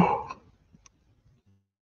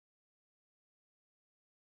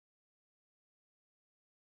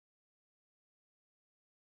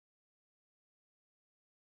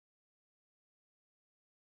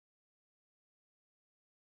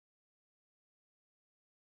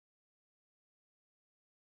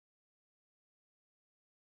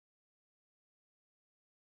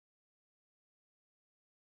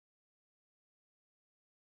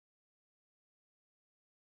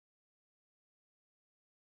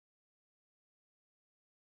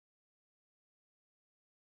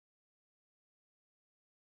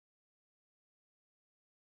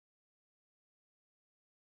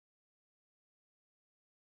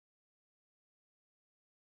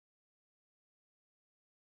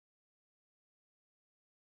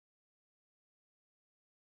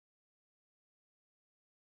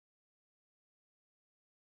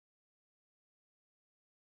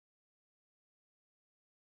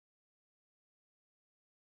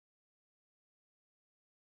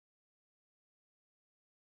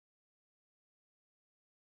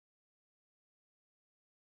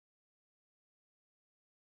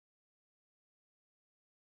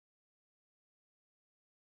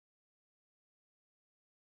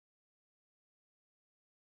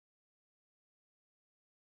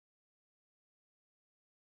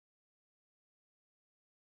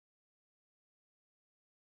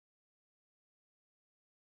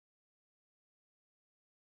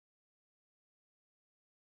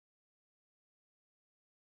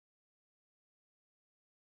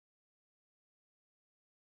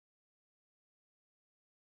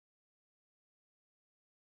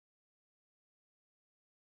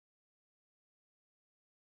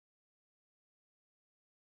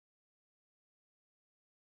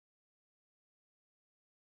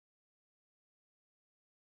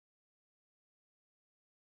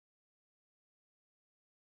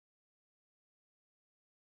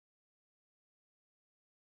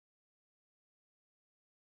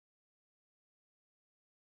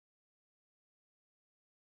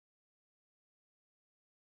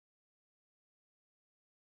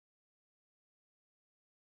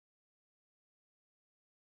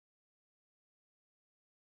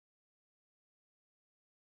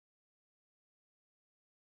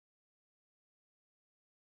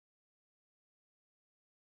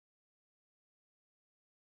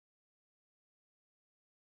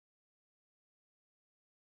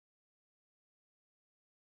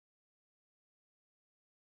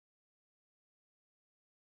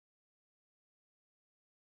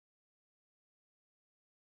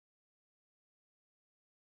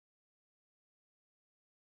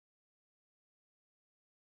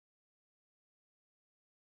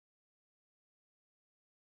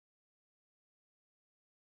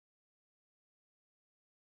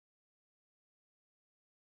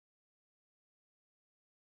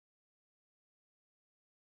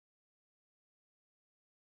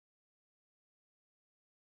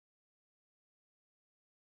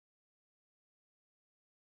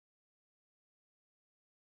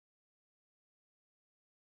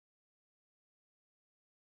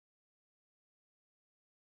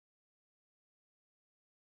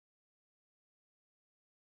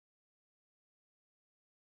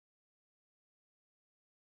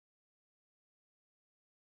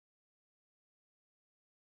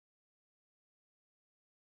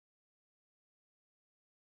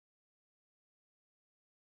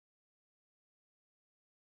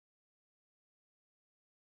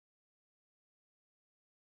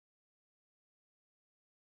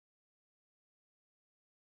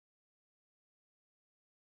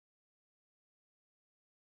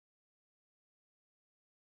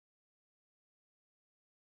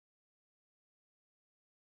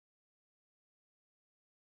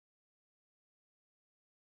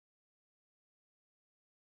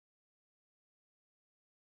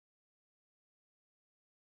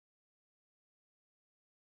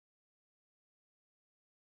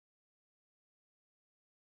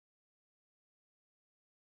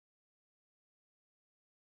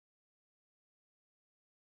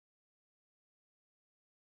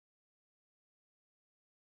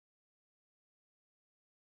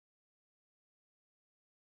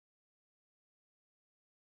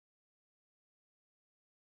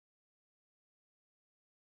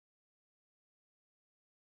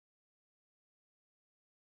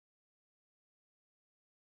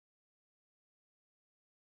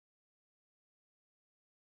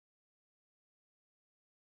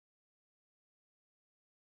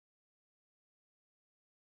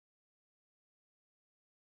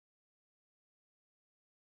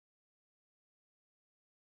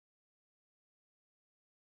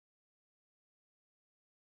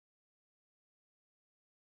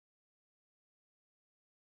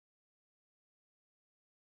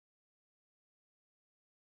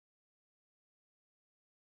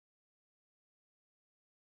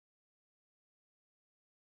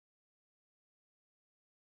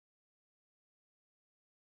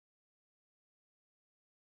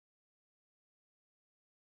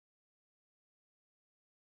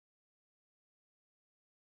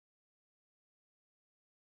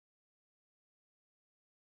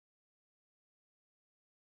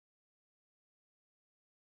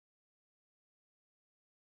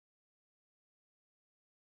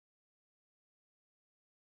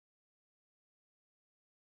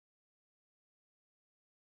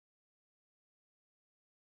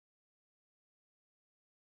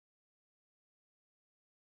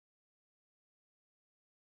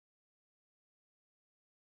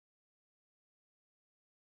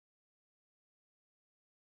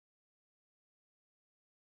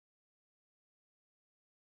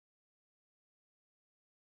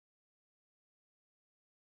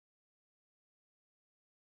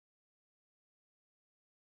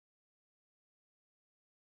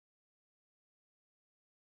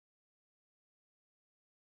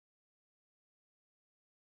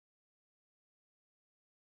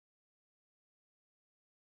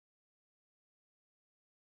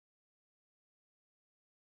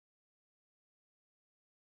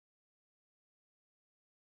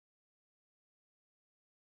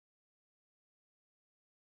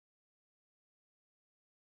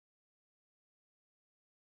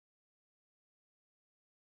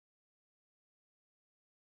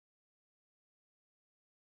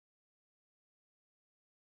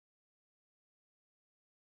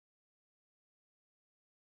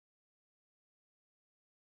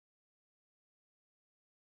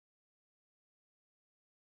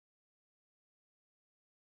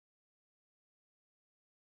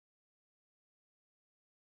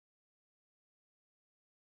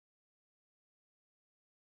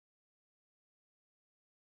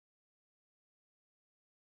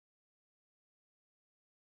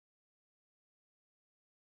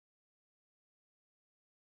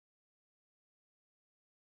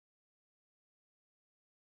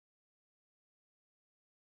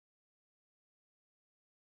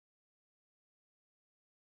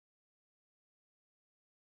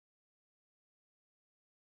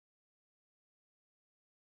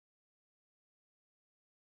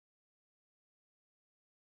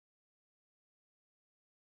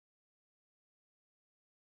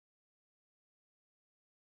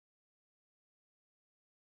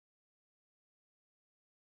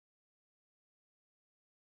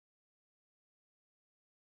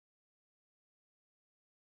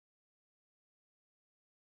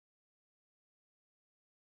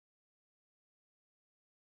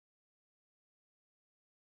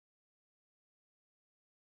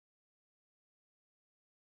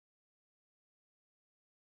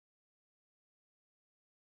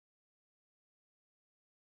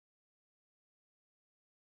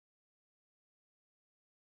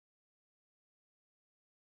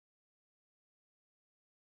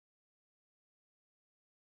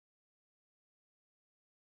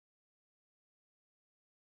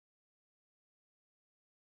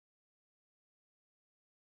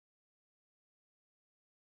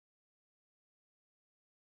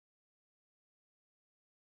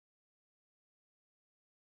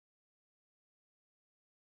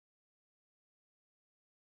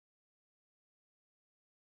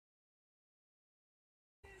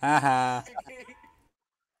 Haha.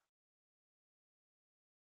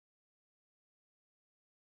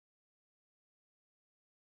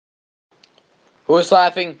 Who's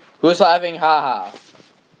laughing? Who's laughing? Haha.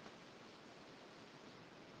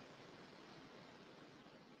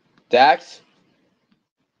 Dax?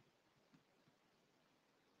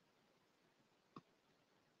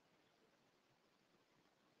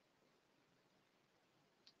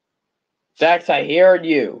 Dax, I heard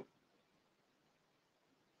you.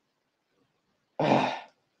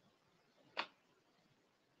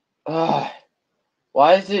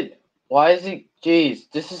 Why is it, jeez,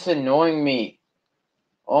 this is annoying me.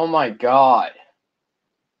 Oh my god.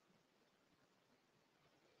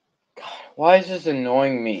 Why is this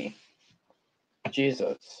annoying me?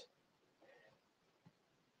 Jesus.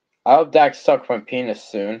 I hope Dax sucks my penis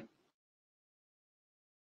soon.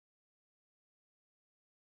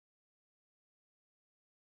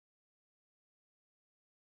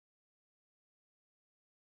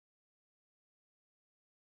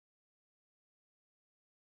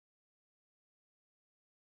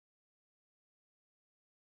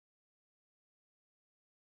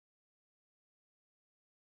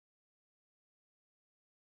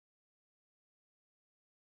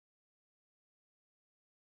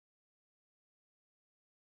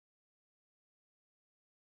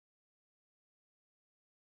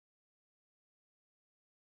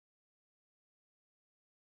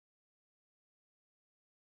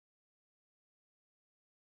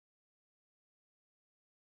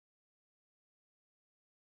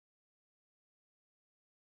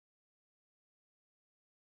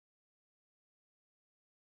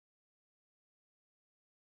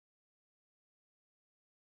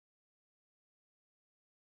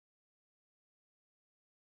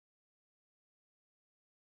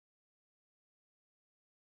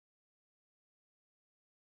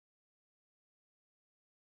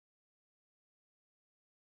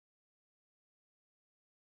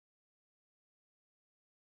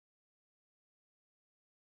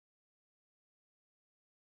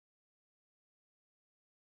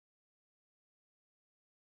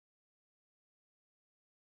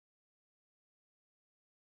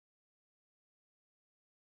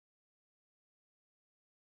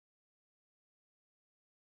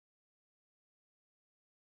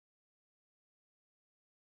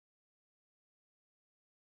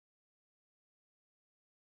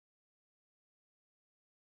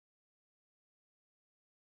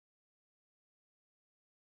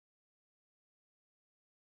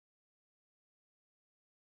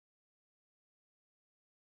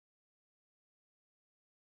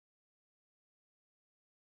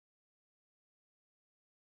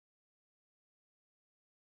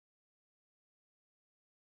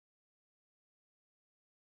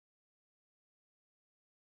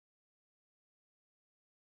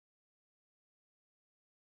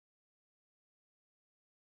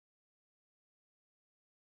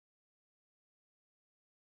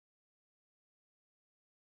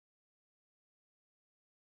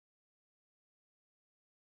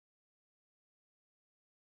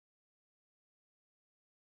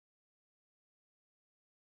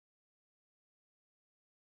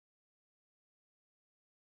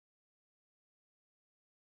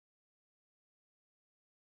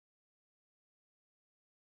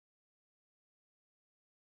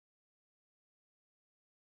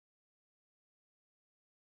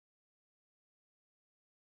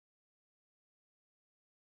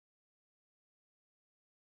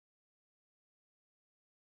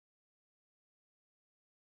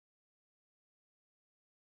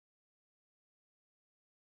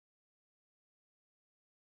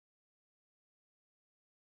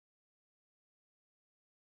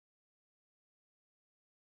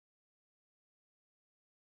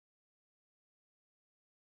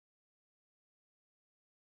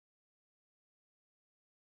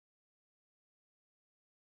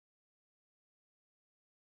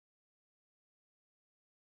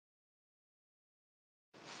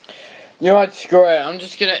 You know what? Screw it. I'm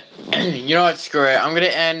just gonna. You know what? Screw it. I'm gonna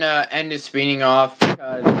end this meeting off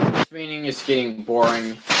because this meeting is getting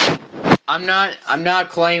boring. I'm not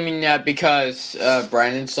claiming that because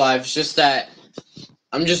Brandon's live. It's just that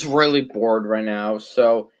I'm just really bored right now.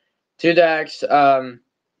 So, to Dax, you know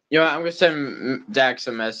what? I'm gonna send Dax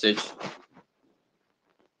a message.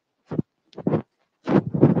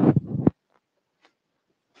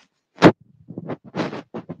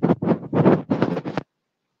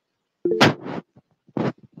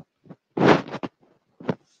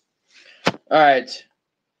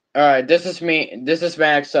 All right. This is me. This is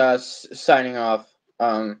Max. Signing off.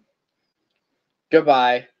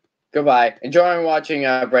 Goodbye. Enjoy watching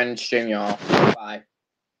Brandon's stream, y'all. Bye.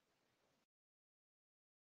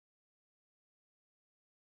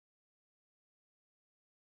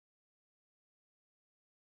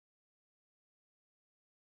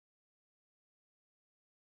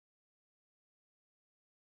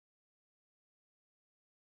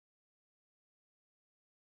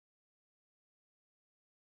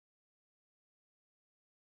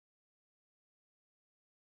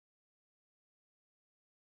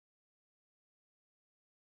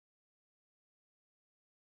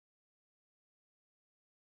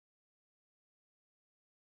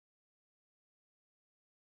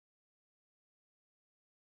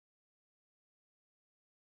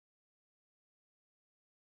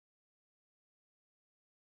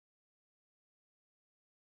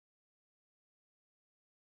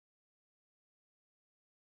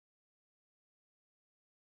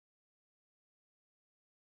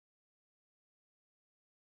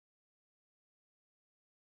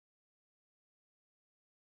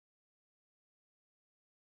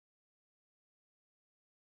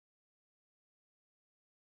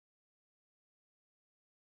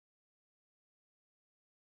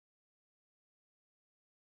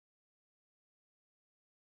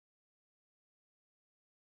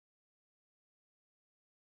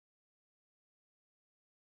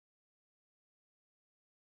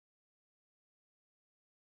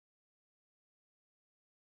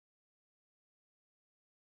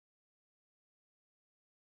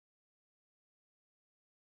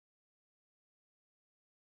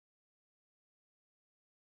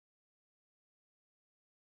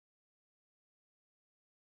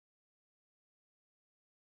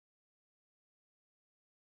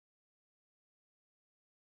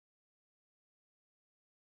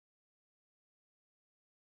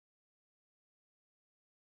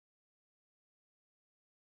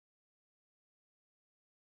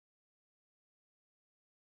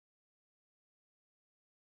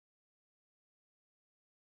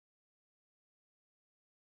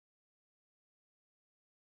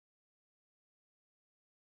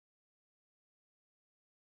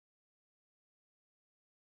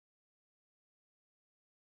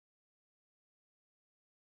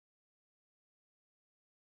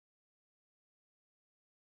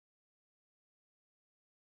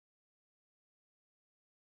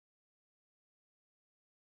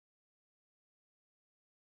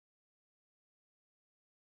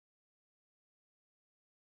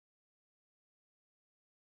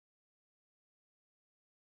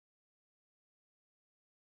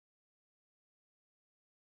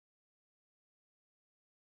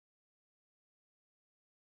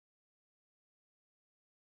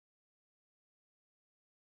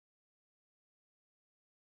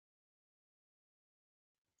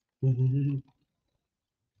 Hey,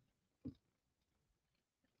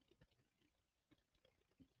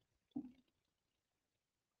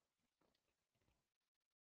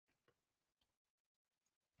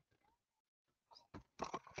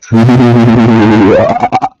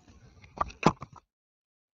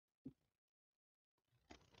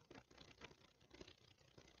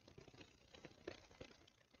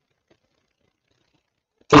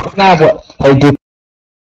 dude.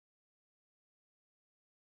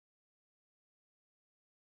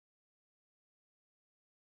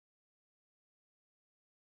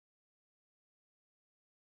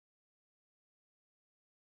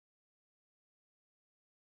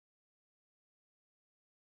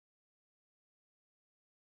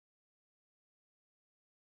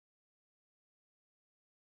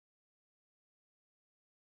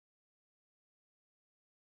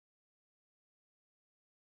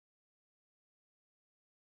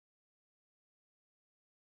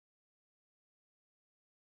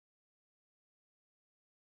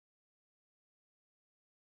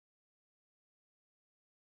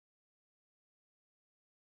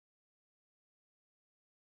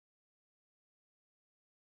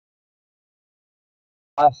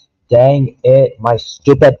 Gosh dang it, my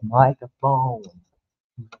stupid microphone.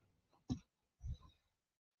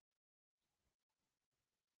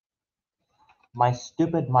 My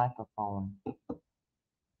stupid microphone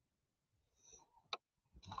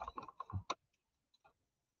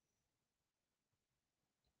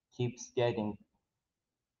keeps getting.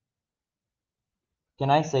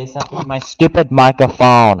 Can I say something? My stupid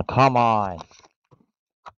microphone, come on.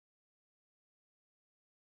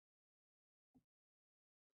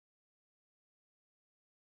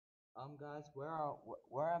 Guys,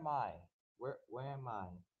 where am I? Where am I?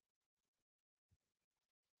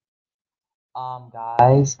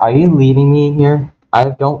 Guys, are you leaving me here?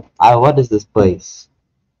 What is this place?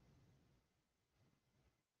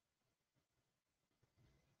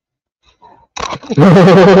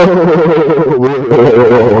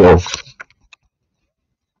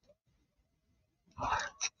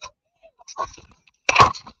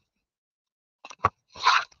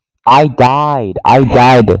 I died.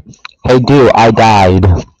 Hey, dude, I died.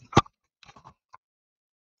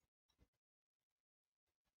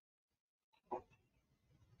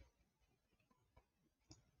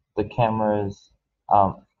 The camera's,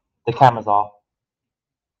 the camera's off.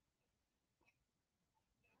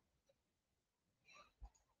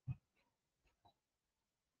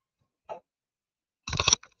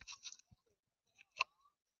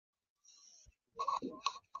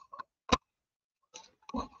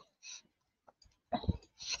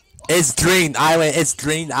 It's Green Island. It's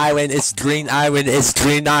Green Island. It's Green Island. It's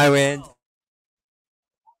Green Island.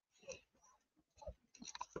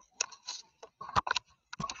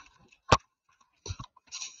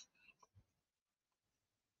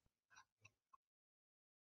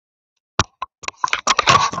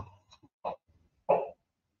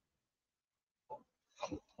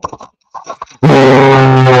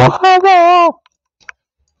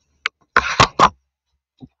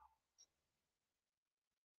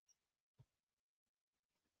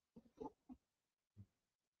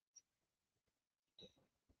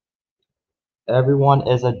 Everyone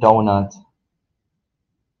is a donut.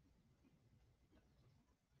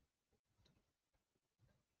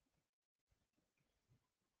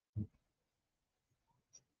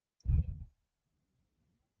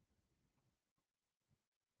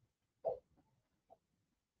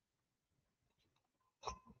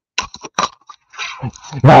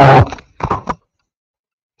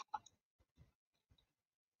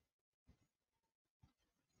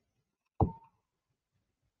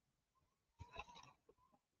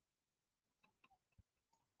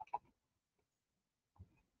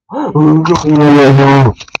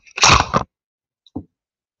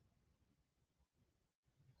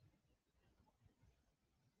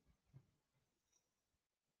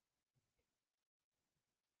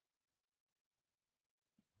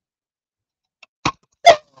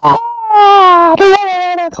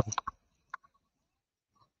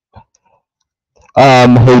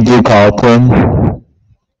 Hey, Duke Carlton.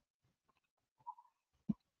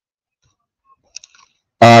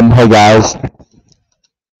 Hey guys.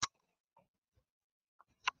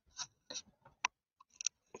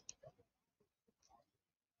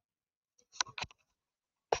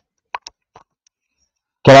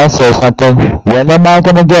 Can I say something? When am I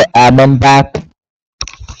gonna get admin back?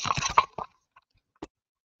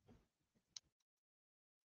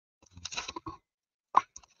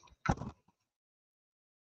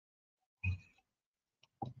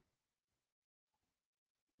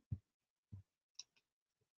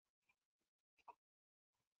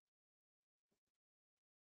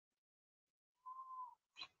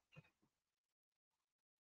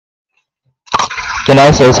 Can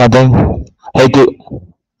I say something? Hey, good,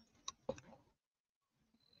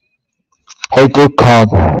 hey, good con.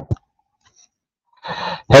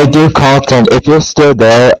 Hey, good content. If you're still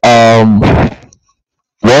there,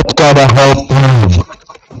 what's gonna help?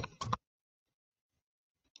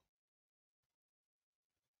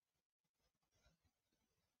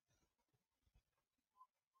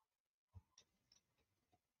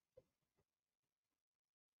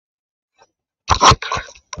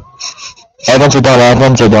 Everyone's a donut.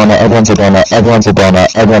 Everyone's a donut. Everyone's a donut. Everyone's a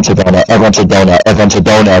donut. Everyone's a donut. Everyone's a donut. Everyone's a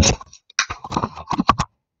donut.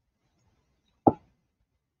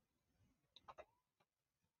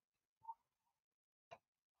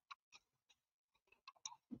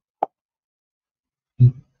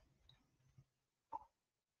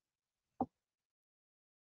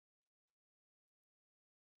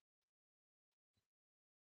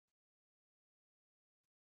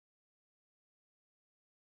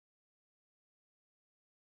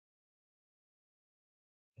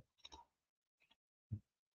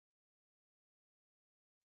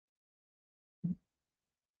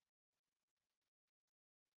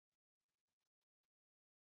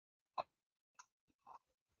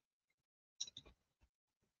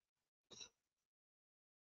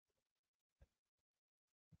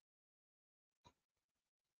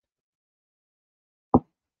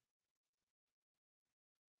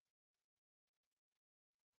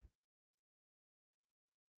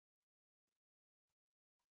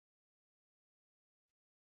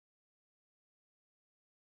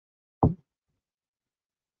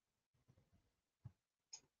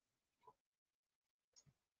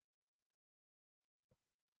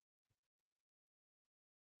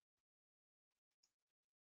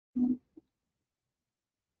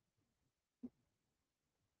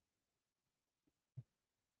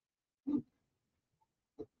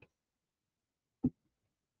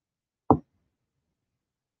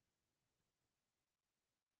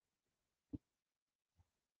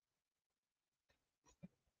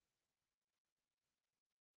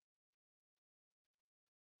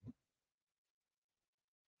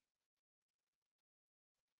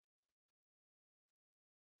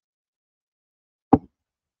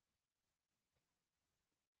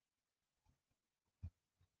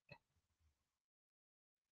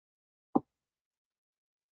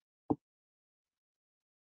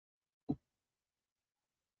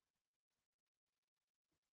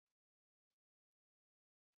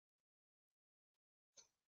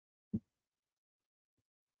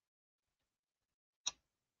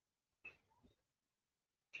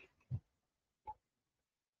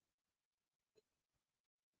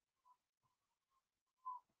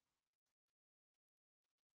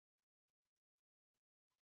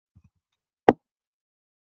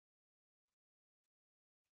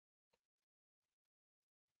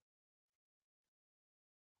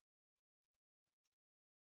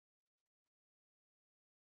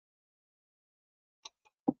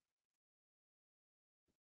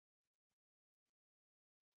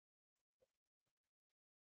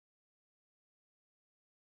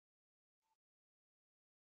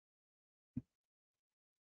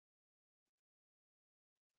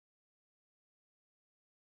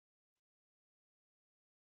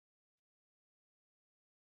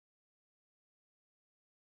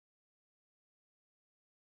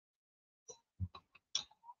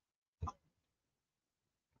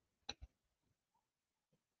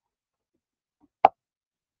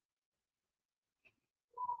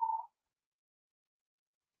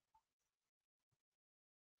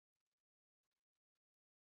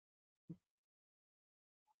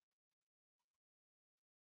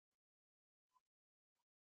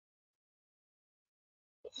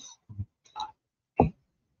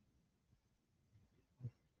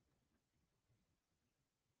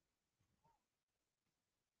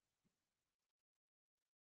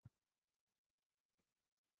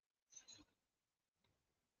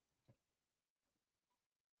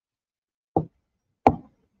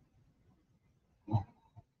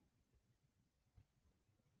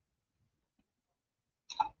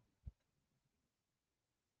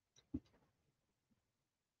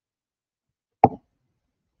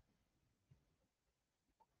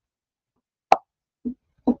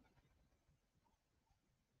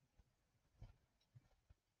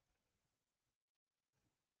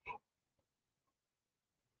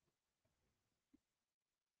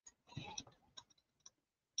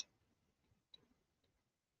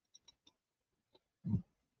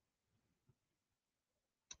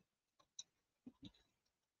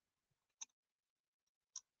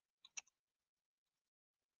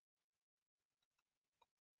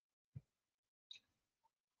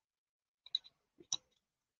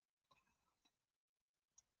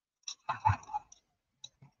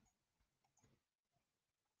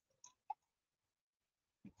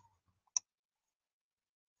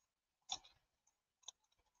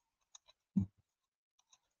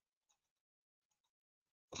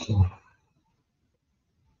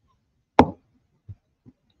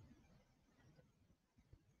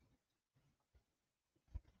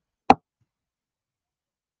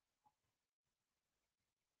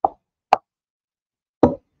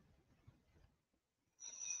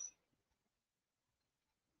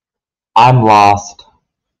 I'm lost.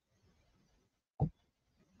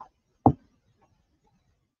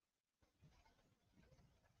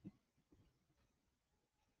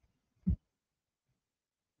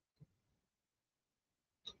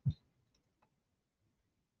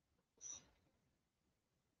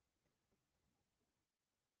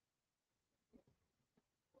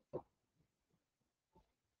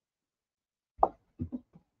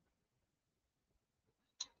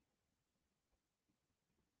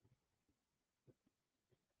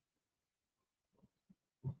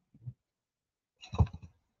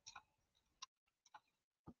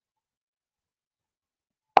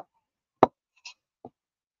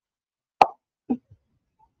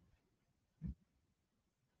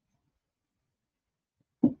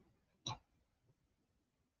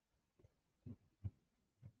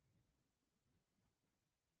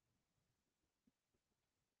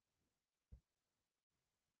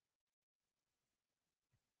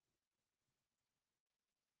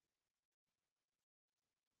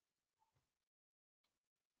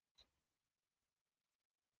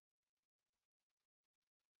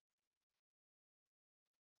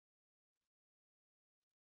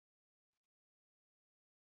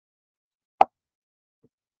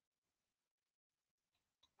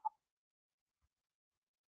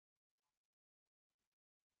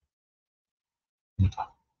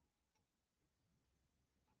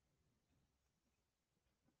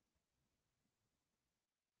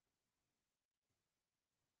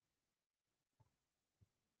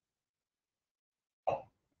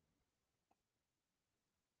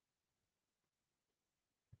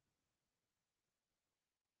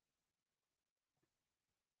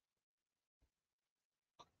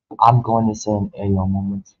 I'm going to say an AO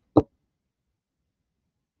moment.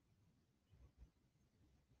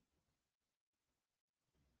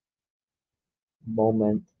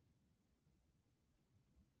 Moment.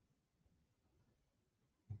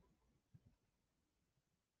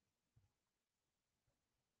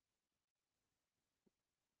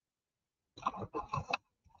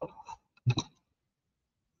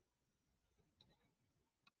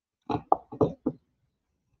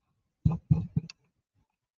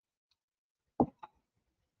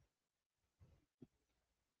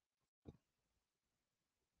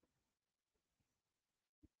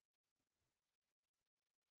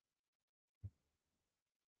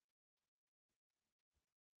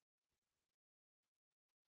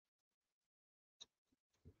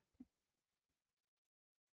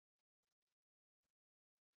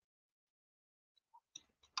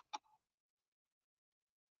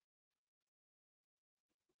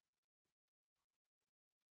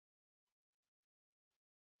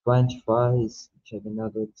 French fries, chicken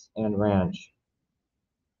nuggets, and ranch.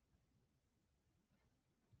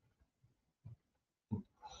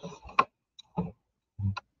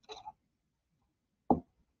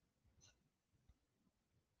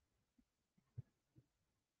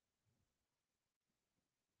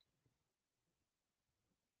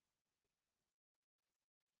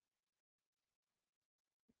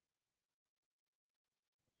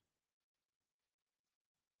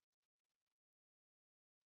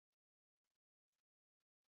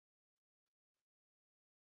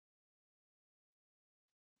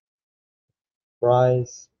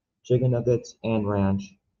 Fries, chicken nuggets, and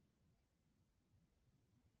ranch.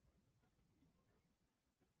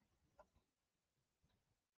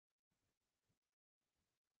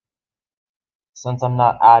 Since I'm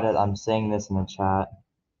not at it, I'm saying this in the chat.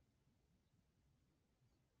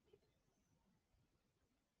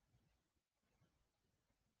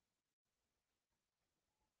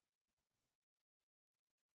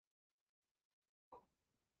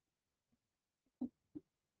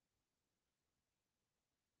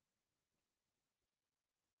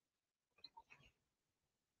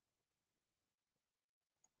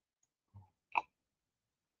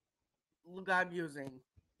 Look, I'm using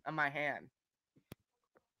on my hand.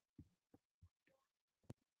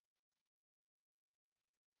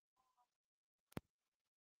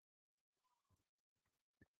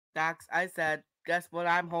 Dax, I said, guess what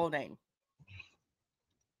I'm holding?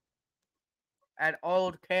 An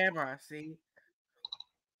old camera, see?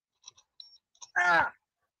 Ah!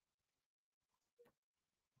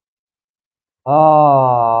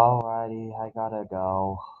 Oh, alrighty, I gotta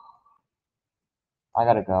go.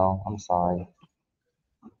 I'm sorry.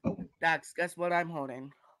 Dax, guess what I'm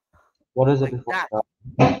holding? What is it Like before? that.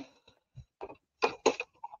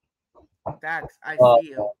 Dax, I Uh, see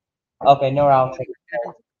you. Okay, no round.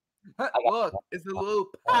 I got Look, it's a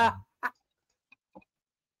loop. Ah.